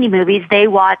watch Disney movies; they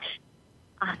watch,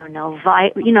 I don't know,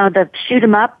 the shoot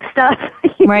 'em up stuff,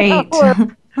 right?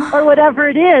 Or whatever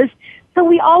it is. So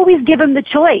we always give him the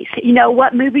choice.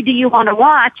 What movie do you want to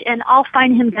watch? And I'll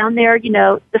find him down there.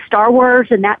 The Star Wars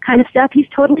and that kind of stuff. He's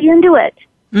totally into it.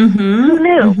 Who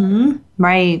knew?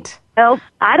 Right. So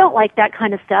I don't like that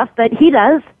kind of stuff, but he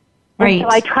does. Right. And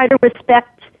so I try to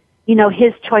respect,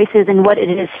 his choices and what it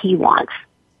is he wants.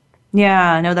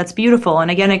 Yeah, no, that's beautiful.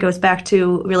 And again, it goes back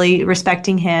to really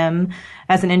respecting him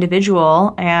as an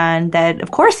individual, and that,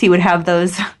 of course, he would have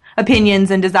those opinions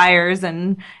and desires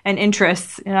and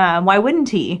interests. Why wouldn't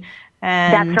he?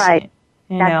 And, that's right.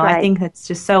 I think that's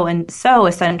just so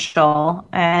essential.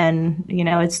 And,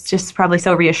 it's just probably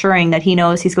so reassuring that he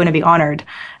knows he's going to be honored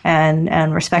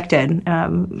and respected,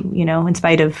 in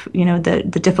spite of,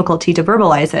 the difficulty to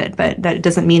verbalize it. But that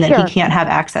doesn't mean that he can't have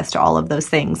access to all of those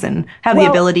things and have the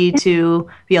ability to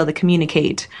be able to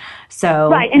communicate. So,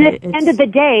 right. And at the end of the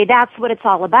day, that's what it's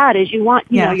all about, is you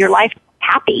want, your life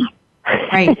happy.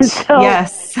 Right.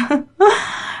 Yes.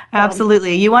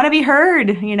 Absolutely. You want to be heard,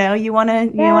 you want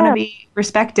to be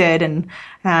respected. And,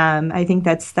 I think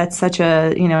that's such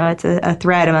a, it's a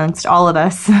thread amongst all of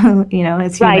us, as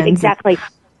humans. Right, exactly.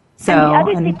 So,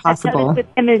 and impossible. With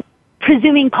him is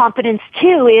presuming competence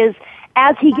too is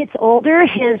as he gets older,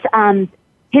 his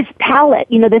palate,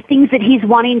 the things that he's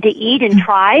wanting to eat and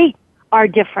try are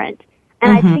different.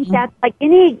 And I think that's like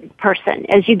any person.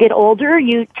 As you get older,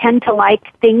 you tend to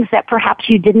like things that perhaps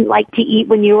you didn't like to eat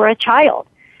when you were a child.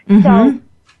 So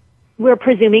we're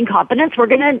presuming competence. We're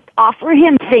going to offer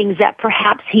him things that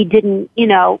perhaps he didn't,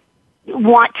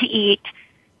 want to eat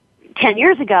 10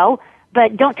 years ago,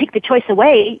 but don't take the choice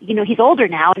away. He's older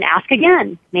now, and ask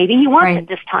again. Maybe he wants it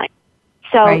this time.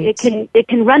 So it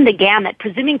can run the gamut.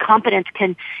 Presuming competence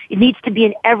it needs to be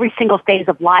in every single phase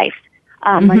of life,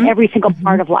 on every single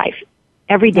part of life,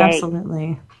 every day.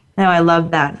 Absolutely. No, I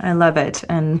love that. I love it.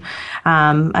 And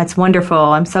it's wonderful.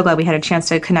 I'm so glad we had a chance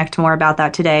to connect more about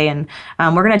that today. And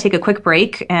we're going to take a quick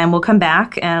break, and we'll come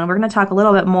back, and we're going to talk a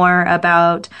little bit more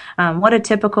about what a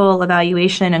typical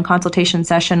evaluation and consultation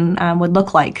session would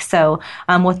look like. So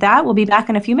with that, we'll be back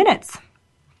in a few minutes.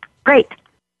 Great.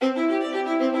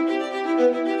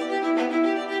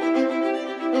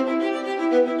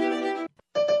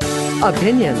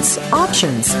 Opinions,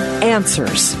 options,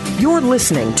 answers. You're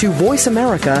listening to Voice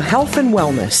America Health and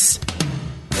Wellness.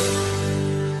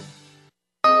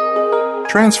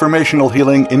 Transformational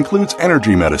healing includes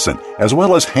energy medicine as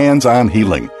well as hands-on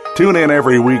healing. Tune in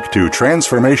every week to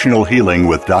Transformational Healing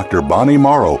with Dr. Bonnie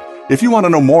Morrow. If you want to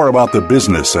know more about the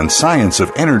business and science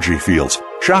of energy fields,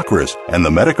 chakras, and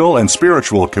the medical and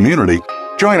spiritual community,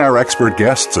 join our expert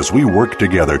guests as we work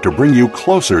together to bring you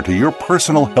closer to your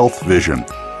personal health vision.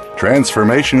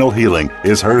 Transformational Healing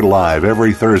is heard live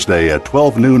every Thursday at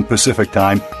 12 noon Pacific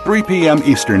Time, 3 p.m.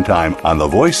 Eastern Time on the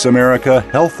Voice America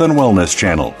Health and Wellness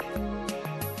Channel.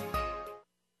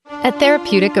 At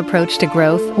Therapeutic Approach to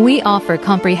Growth, we offer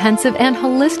comprehensive and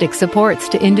holistic supports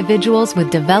to individuals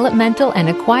with developmental and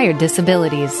acquired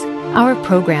disabilities. Our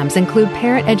programs include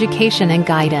parent education and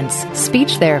guidance,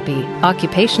 speech therapy,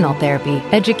 occupational therapy,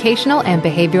 educational and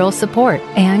behavioral support,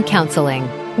 and counseling.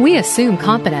 We assume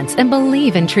competence and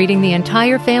believe in treating the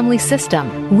entire family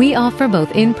system. We offer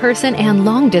both in-person and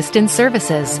long-distance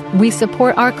services. We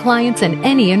support our clients in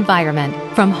any environment,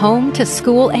 from home to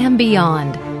school and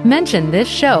beyond. Mention this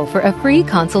show for a free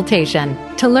consultation.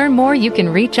 To learn more, you can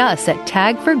reach us at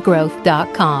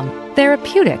tagforgrowth.com.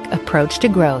 Therapeutic Approach to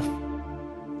Growth.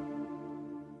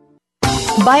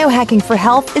 Biohacking for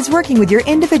Health is working with your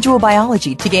individual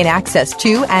biology to gain access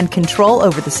to and control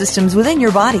over the systems within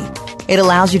your body. It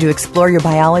allows you to explore your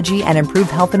biology and improve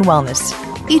health and wellness.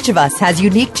 Each of us has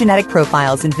unique genetic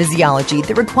profiles and physiology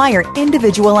that require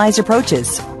individualized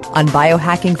approaches. On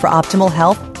Biohacking for Optimal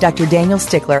Health, Dr. Daniel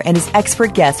Stickler and his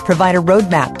expert guests provide a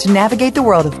roadmap to navigate the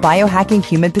world of biohacking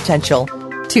human potential.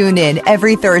 Tune in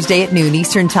every Thursday at noon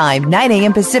Eastern Time, 9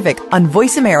 a.m. Pacific on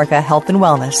Voice America Health and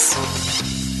Wellness.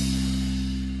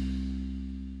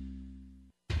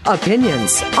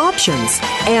 Opinions, options,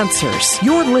 answers.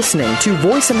 You're listening to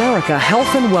Voice America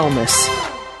Health and Wellness.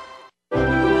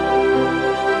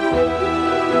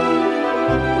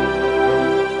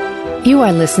 You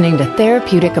are listening to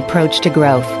Therapeutic Approach to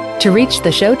Growth. To reach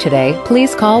the show today,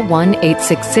 please call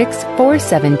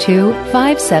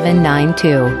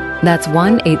 1-866-472-5792. That's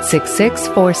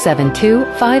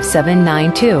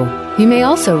 1-866-472-5792. You may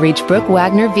also reach Brooke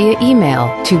Wagner via email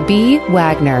to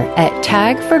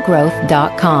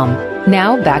bwagner@tagforgrowth.com.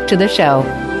 Now back to the show.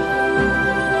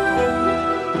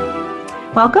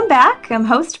 Welcome back. I'm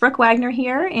host Brooke Wagner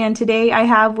here, and today I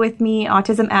have with me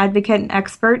autism advocate and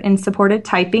expert in supported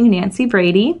typing, Nancy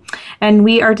Brady, and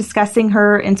we are discussing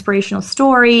her inspirational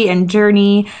story and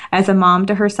journey as a mom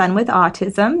to her son with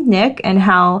autism, Nick, and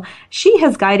how she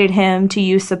has guided him to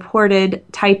use supported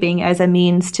typing as a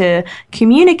means to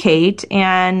communicate.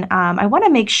 And I want to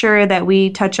make sure that we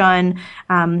touch on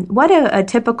what a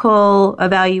typical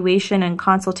evaluation and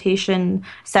consultation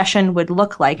session would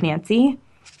look like, Nancy.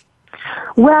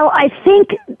 Well, I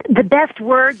think the best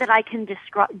word that I can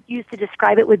use to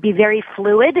describe it would be very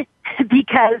fluid,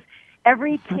 because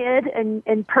every kid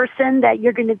and person that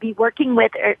you're going to be working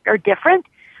with are different.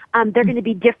 They're going to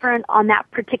be different on that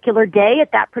particular day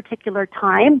at that particular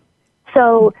time.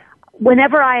 So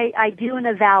whenever I do an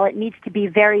eval, it needs to be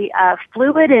very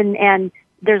fluid, and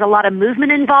there's a lot of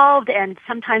movement involved, and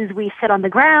sometimes we sit on the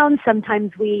ground,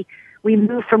 sometimes we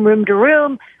move from room to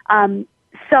room.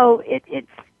 So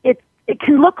it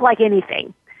can look like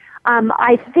anything.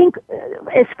 I think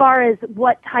as far as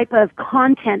what type of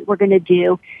content we're going to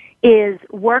do is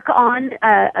work on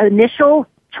initial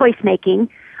choice making.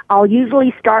 I'll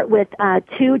usually start with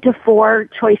 2 to 4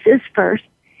 choices first,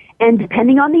 and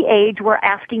depending on the age, we're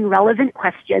asking relevant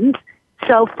questions.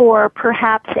 So for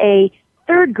perhaps a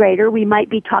 3rd grader, we might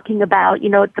be talking about,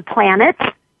 the planets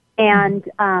and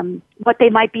what they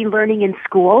might be learning in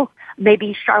school.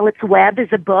 Maybe Charlotte's Web is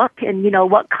a book, and,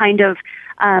 what kind of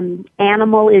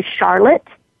animal is Charlotte,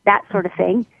 that sort of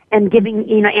thing, and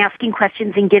asking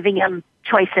questions and giving them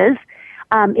choices.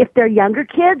 If they're younger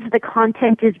kids, the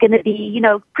content is going to be,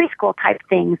 preschool type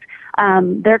things.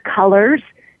 Their colors,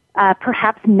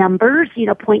 perhaps numbers,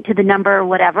 point to the number or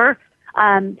whatever.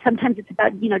 Sometimes it's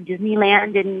about,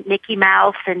 Disneyland and Mickey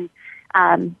Mouse and,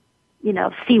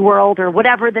 SeaWorld or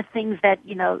whatever the things that,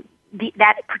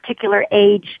 that particular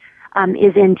age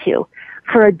is into.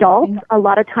 For adults, a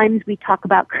lot of times we talk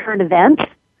about current events,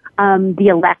 the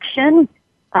election,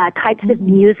 types of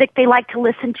music they like to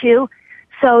listen to.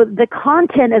 So the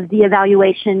content of the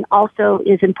evaluation also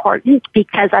is important,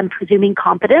 because I'm presuming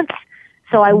competence.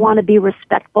 So I want to be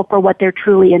respectful for what they're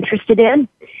truly interested in.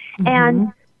 Mm-hmm.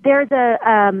 And there's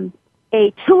a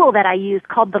tool that I use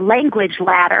called the language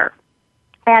ladder.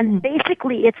 And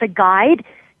basically it's a guide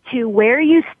to where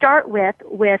you start with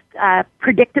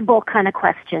predictable kind of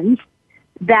questions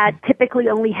that typically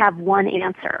only have one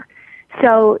answer.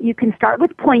 So you can start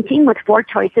with pointing with 4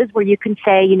 choices, where you can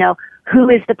say, who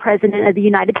is the President of the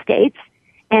United States?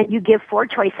 And you give 4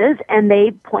 choices, and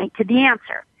they point to the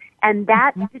answer. And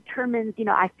that determines,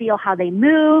 I feel how they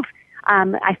move.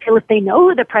 I feel if they know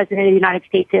who the President of the United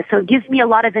States is. So it gives me a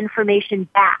lot of information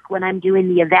back when I'm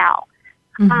doing the eval.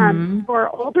 For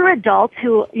older adults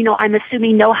who, I'm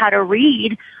assuming know how to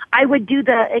read, I would do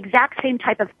the exact same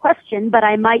type of question, but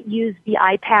I might use the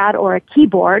iPad or a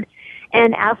keyboard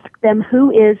and ask them, who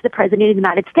is the President of the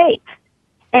United States?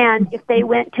 And if they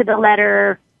went to the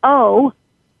letter O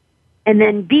and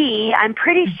then B, I'm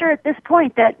pretty sure at this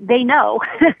point that they know.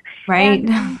 Right.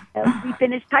 And, we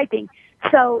finished typing.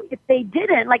 So if they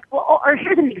didn't, or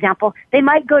here's an example, they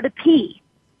might go to P.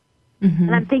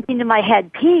 And I'm thinking in my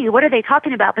head, P, what are they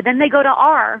talking about? But then they go to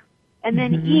R and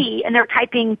then E, and they're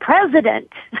typing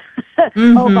President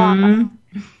Obama.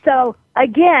 So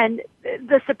again,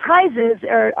 the surprises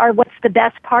are what's the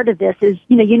best part of this is,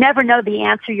 you never know the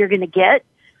answer you're going to get.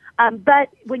 But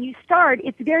when you start,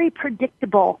 it's very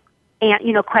predictable,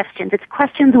 questions. It's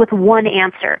questions with one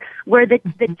answer where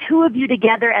the two of you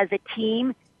together as a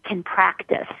team can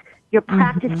practice. You're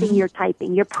practicing your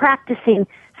typing. You're practicing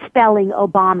spelling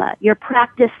Obama. You're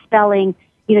practice spelling,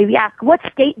 you ask, what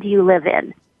state do you live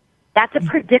in? That's a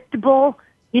predictable,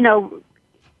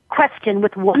 question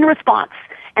with one response.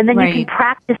 And then you can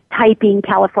practice typing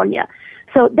California.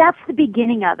 So that's the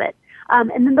beginning of it.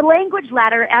 And then the language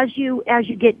ladder, as you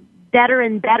get better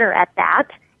and better at that,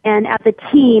 and as a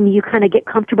team, you kind of get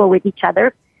comfortable with each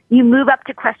other, you move up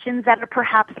to questions that are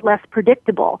perhaps less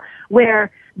predictable,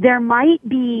 where there might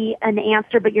be an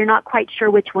answer, but you're not quite sure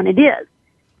which one it is.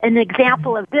 An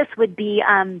example of this would be,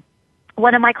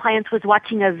 one of my clients was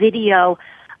watching a video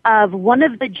of one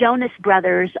of the Jonas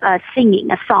Brothers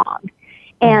singing a song,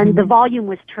 and the volume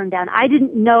was turned down. I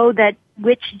didn't know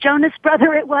which Jonas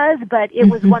brother it was, but it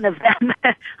was one of them.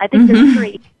 I think there's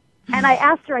three. And I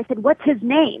asked her, I said, what's his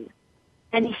name?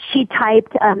 And she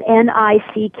typed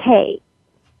Nick.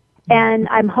 And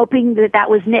I'm hoping that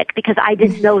was Nick because I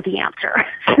didn't know the answer.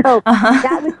 So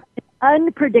that was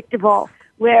unpredictable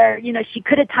where, she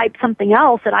could have typed something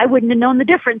else and I wouldn't have known the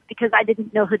difference because I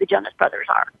didn't know who the Jonas Brothers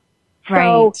are.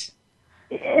 Right. So,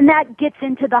 and that gets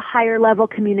into the higher level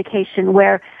communication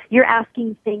where you're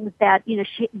asking things that,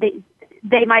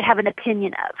 they might have an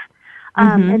opinion of.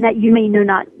 And that you may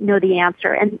not know the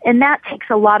answer. And that takes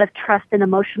a lot of trust and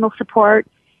emotional support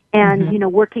and,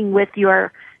 working with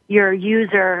your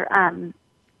user,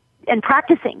 and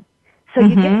practicing. So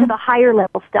you get to the higher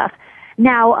level stuff.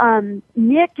 Now,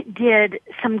 Nick did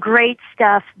some great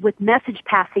stuff with message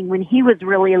passing when he was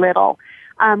really little,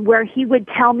 where he would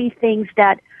tell me things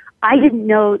that I didn't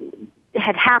know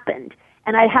had happened.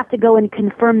 And I'd have to go and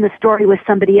confirm the story with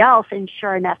somebody else, and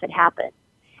sure enough, it happened.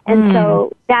 And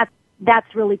so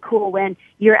that's really cool when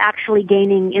you're actually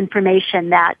gaining information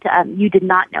that you did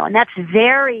not know. And that's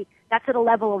at a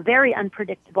level of very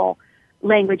unpredictable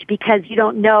language because you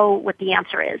don't know what the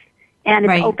answer is. And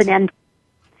it's open-ended.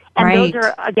 And those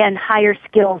are, again, higher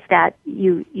skills that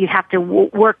you have to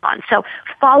work on. So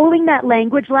following that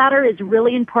language ladder is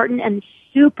really important and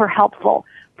super helpful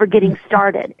for getting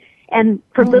started. And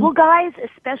for little guys,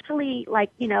 especially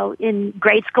in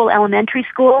grade school, elementary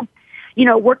school,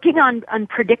 working on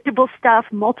predictable stuff,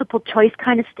 multiple choice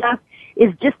kind of stuff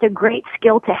is just a great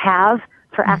skill to have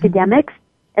for academics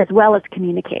as well as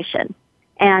communication.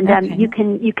 And you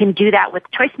can do that with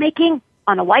choice making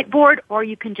on a whiteboard, or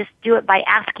you can just do it by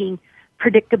asking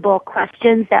predictable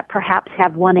questions that perhaps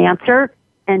have one answer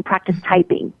and practice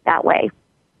typing that way.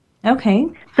 Okay.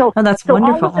 So that's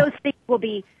wonderful. All of those things will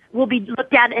be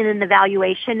looked at in an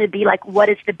evaluation. It'd be like, what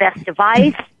is the best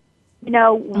device?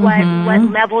 What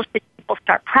level should people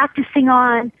start practicing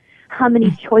on? How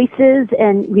many choices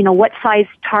and, what size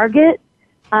target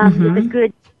is a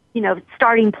good,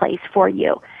 starting place for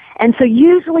you. And so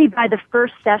usually by the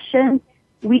first session,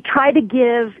 we try to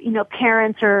give,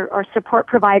 parents or support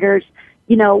providers,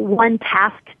 one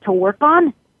task to work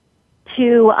on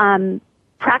to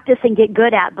practice and get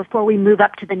good at before we move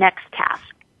up to the next task.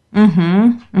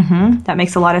 That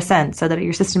makes a lot of sense, so that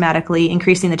you're systematically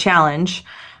increasing the challenge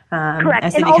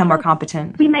as they become more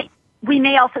competent. We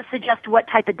may also suggest what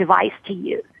type of device to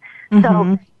use.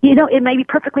 So, it may be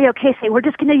perfectly okay. Say, we're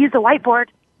just going to use a whiteboard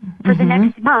for the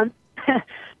next month.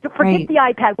 So forget the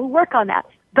iPad. We'll work on that.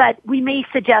 But we may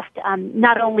suggest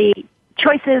not only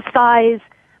choices, size,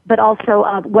 but also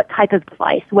what type of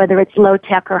device, whether it's low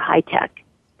tech or high tech,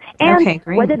 and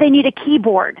whether they need a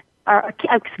keyboard or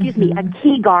a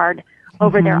key guard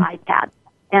over their iPad,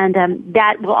 and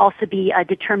that will also be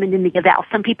determined in the eval.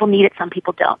 Some people need it, some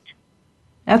people don't.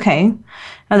 Okay,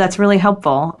 that's really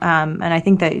helpful, and I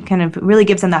think that kind of really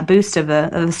gives them that boost of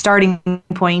a starting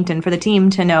point, and for the team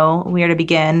to know where to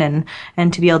begin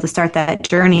and to be able to start that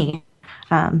journey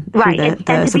through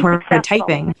the support for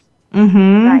typing.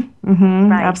 Mm-hmm. Right. Mm-hmm.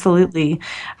 Right. Absolutely.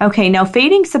 Okay. Now,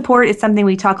 fading support is something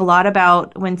we talk a lot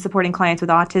about when supporting clients with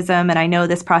autism. And I know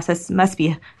this process must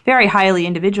be very highly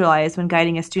individualized when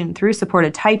guiding a student through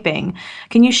supported typing.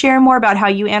 Can you share more about how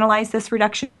you analyze this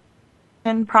reduction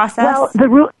process? Well,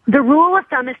 the rule of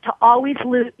thumb is to always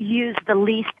use the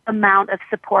least amount of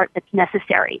support that's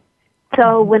necessary.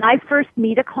 So when I first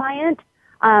meet a client,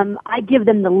 I give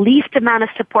them the least amount of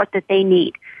support that they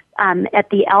need. At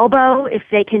the elbow, if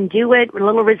they can do it, a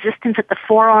little resistance at the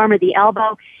forearm or the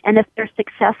elbow. And if they're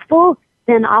successful,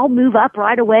 then I'll move up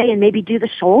right away and maybe do the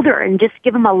shoulder and just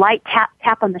give them a light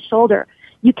tap on the shoulder.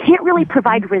 You can't really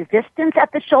provide resistance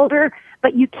at the shoulder,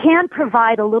 but you can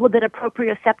provide a little bit of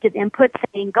proprioceptive input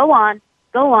saying, go on,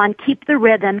 keep the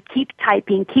rhythm, keep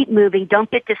typing, keep moving,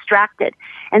 don't get distracted.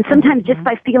 And sometimes just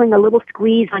by feeling a little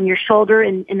squeeze on your shoulder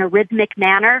in a rhythmic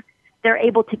manner, they're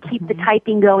able to keep the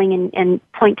typing going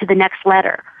and point to the next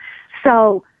letter.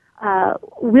 So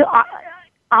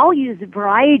I'll use a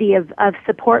variety of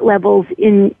support levels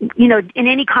in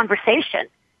any conversation.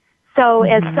 So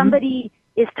as somebody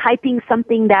is typing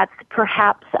something that's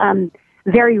perhaps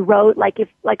very rote, like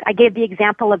I gave the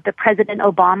example of the President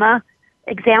Obama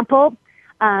example.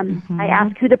 I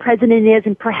ask who the president is,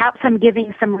 and perhaps I'm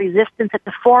giving some resistance at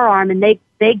the forearm, and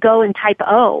they go and type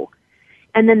O.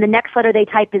 And then the next letter they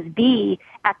type is B.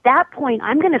 At that point,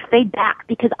 I'm going to fade back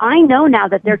because I know now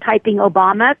that they're typing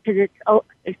Obama because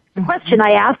it's the question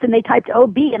I asked and they typed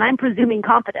OB and I'm presuming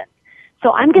competence.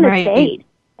 So I'm going to fade.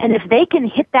 And if they can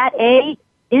hit that A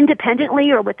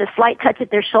independently or with a slight touch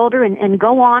at their shoulder and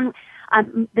go on,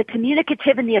 the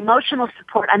communicative and the emotional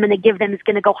support I'm going to give them is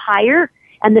going to go higher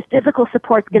and the physical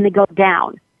support is going to go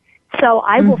down. So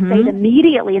I will fade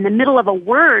immediately. In the middle of a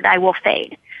word, I will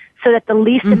fade, so that the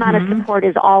least amount of support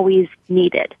is always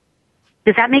needed.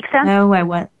 Does that make sense? No,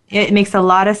 it makes a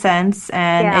lot of sense.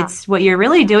 And it's what you're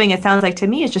really doing, it sounds like to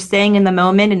me, is just staying in the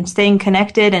moment and staying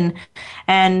connected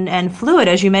and fluid,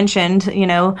 as you mentioned,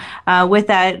 with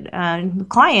that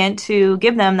client to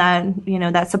give them that,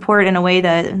 that support in a way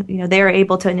that, they're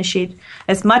able to initiate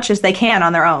as much as they can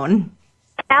on their own.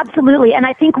 Absolutely. And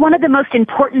I think one of the most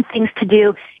important things to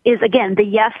do is, again, the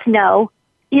yes, no.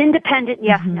 Independent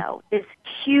yes, no is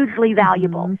hugely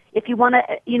valuable. If you want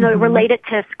to, relate it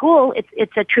to school,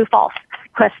 it's a true false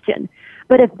question.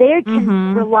 But if they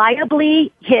can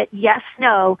reliably hit yes,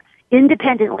 no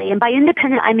independently, and by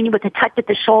independent I mean with a touch at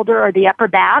the shoulder or the upper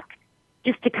back,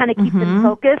 just to kind of keep them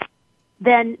focused,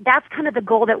 then that's kind of the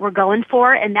goal that we're going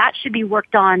for, and that should be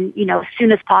worked on, as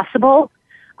soon as possible.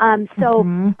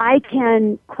 So I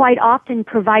can quite often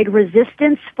provide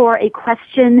resistance for a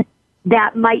question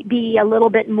that might be a little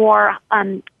bit more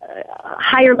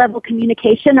higher level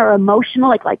communication or emotional,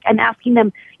 like I'm asking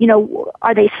them,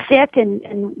 are they sick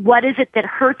and what is it that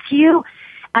hurts you?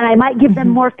 And I might give them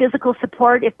more physical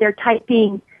support if they're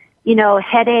typing,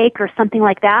 headache or something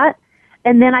like that.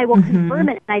 And then I will confirm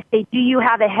it and I say, do you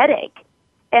have a headache?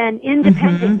 And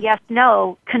independent yes,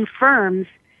 no confirms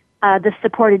the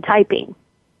supported typing.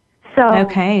 So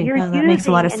you're that makes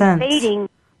a lot of sense. Fading.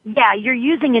 Yeah, you're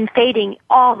using and fading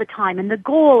all the time. And the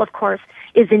goal, of course,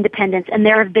 is independence. And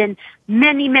there have been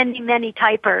many, many, many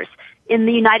typers in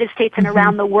the United States and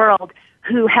around the world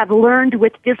who have learned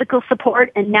with physical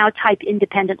support and now type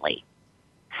independently.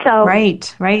 So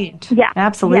Right. Yeah.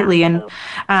 Absolutely. Yeah.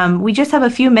 And we just have a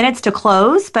few minutes to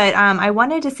close, but I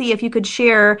wanted to see if you could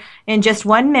share in just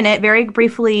 1 minute, very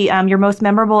briefly, your most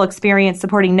memorable experience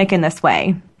supporting Nick in this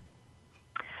way.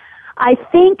 I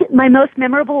think my most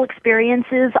memorable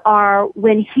experiences are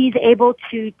when he's able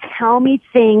to tell me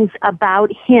things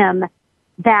about him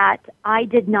that I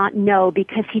did not know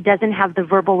because he doesn't have the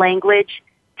verbal language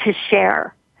to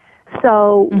share.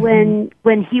 So when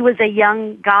he was a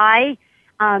young guy,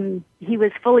 he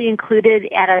was fully included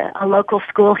at a local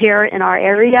school here in our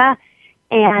area,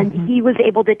 and he was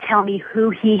able to tell me who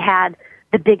he had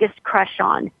the biggest crush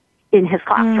on in his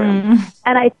classroom.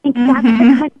 And I think that's the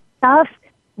kind of stuff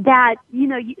that,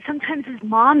 sometimes as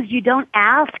moms you don't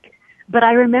ask, but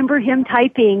I remember him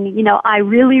typing, I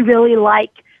really, really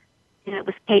like, it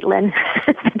was Caitlin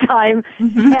at the time,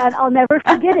 and I'll never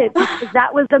forget it because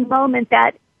that was the moment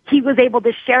that he was able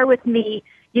to share with me,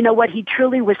 what he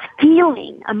truly was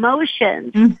feeling,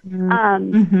 emotions,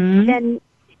 and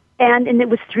it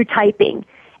was through typing.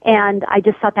 And I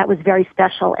just thought that was very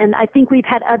special. And I think we've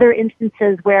had other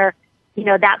instances where,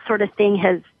 that sort of thing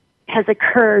has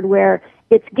occurred where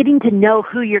it's getting to know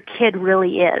who your kid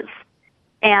really is.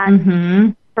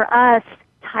 And for us,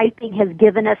 typing has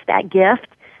given us that gift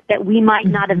that we might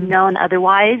not have known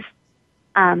otherwise.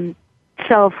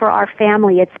 So for our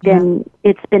family, it's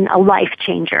been a life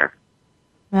changer.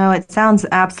 No, it sounds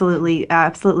absolutely,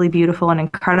 absolutely beautiful and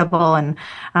incredible. And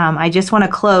I just want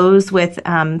to close with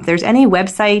if there's any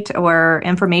website or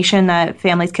information that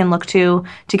families can look to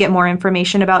get more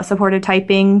information about supported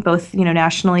typing, both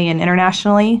nationally and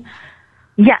internationally.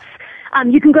 Yes.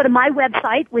 You can go to my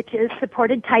website, which is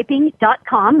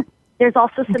supportedtyping.com. There's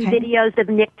also some videos of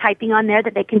Nick typing on there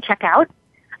that they can check out.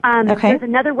 There's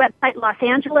another website, Los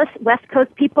Angeles, West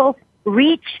Coast people,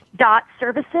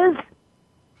 reach.services.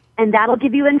 And that'll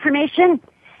give you information.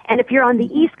 And if you're on the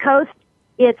East Coast,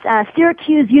 it's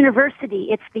Syracuse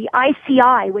University. It's the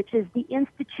ICI, which is the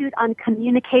Institute on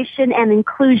Communication and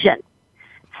Inclusion.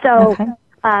 So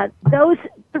those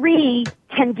three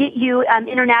can get you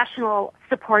international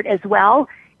support as well.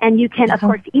 And you can, of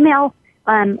course, email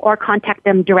or contact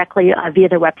them directly via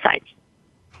their website.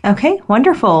 Okay,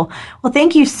 wonderful. Well,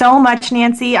 thank you so much,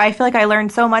 Nancy. I feel like I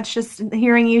learned so much just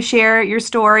hearing you share your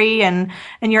story and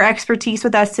your expertise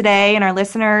with us today and our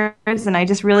listeners. And I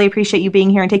just really appreciate you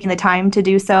being here and taking the time to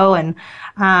do so, and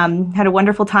had a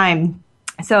wonderful time.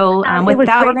 So with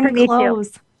that, we're going to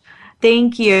close.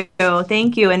 Thank you.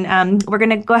 Thank you. And we're going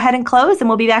to go ahead and close, and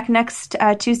we'll be back next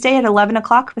Tuesday at 11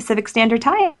 o'clock Pacific Standard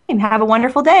Time. Have a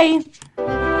wonderful day.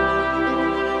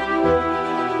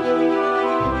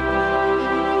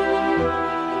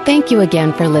 Thank you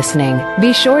again for listening.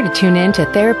 Be sure to tune in to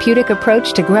Therapeutic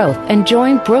Approach to Growth and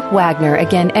join Brooke Wagner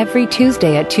again every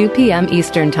Tuesday at 2 p.m.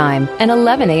 Eastern Time and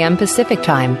 11 a.m. Pacific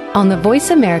Time on the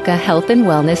Voice America Health and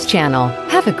Wellness channel.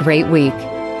 Have a great week.